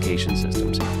authentication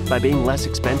systems by being less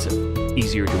expensive,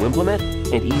 easier to implement,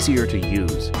 and easier to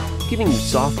use, giving you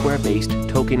software-based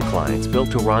token clients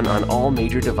built to run on all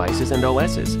major devices and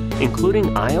OSs, including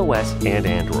iOS and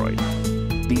Android.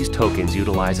 These tokens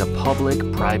utilize a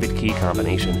public-private key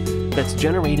combination that's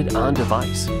generated on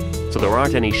device, so there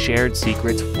aren't any shared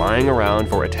secrets flying around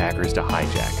for attackers to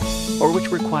hijack, or which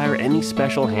require any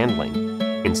special handling.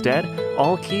 Instead,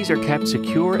 all keys are kept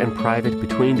secure and private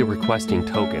between the requesting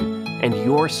token and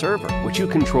your server, which you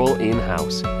control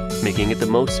in-house, making it the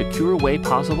most secure way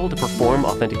possible to perform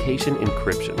authentication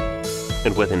encryption.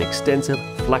 And with an extensive,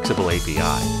 flexible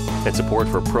API and support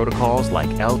for protocols like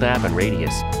LDAP and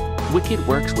Radius, Wicked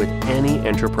works with any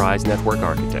enterprise network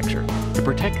architecture to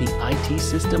protect the IT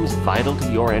systems vital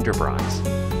to your enterprise.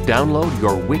 Download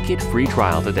your Wicked free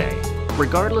trial today,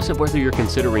 regardless of whether you're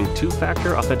considering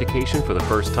two-factor authentication for the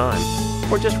first time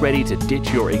or just ready to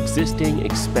ditch your existing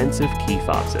expensive key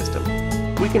fob system.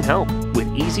 We can help with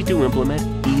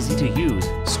easy-to-implement, easy-to-use,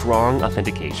 strong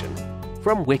authentication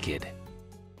from Wicked.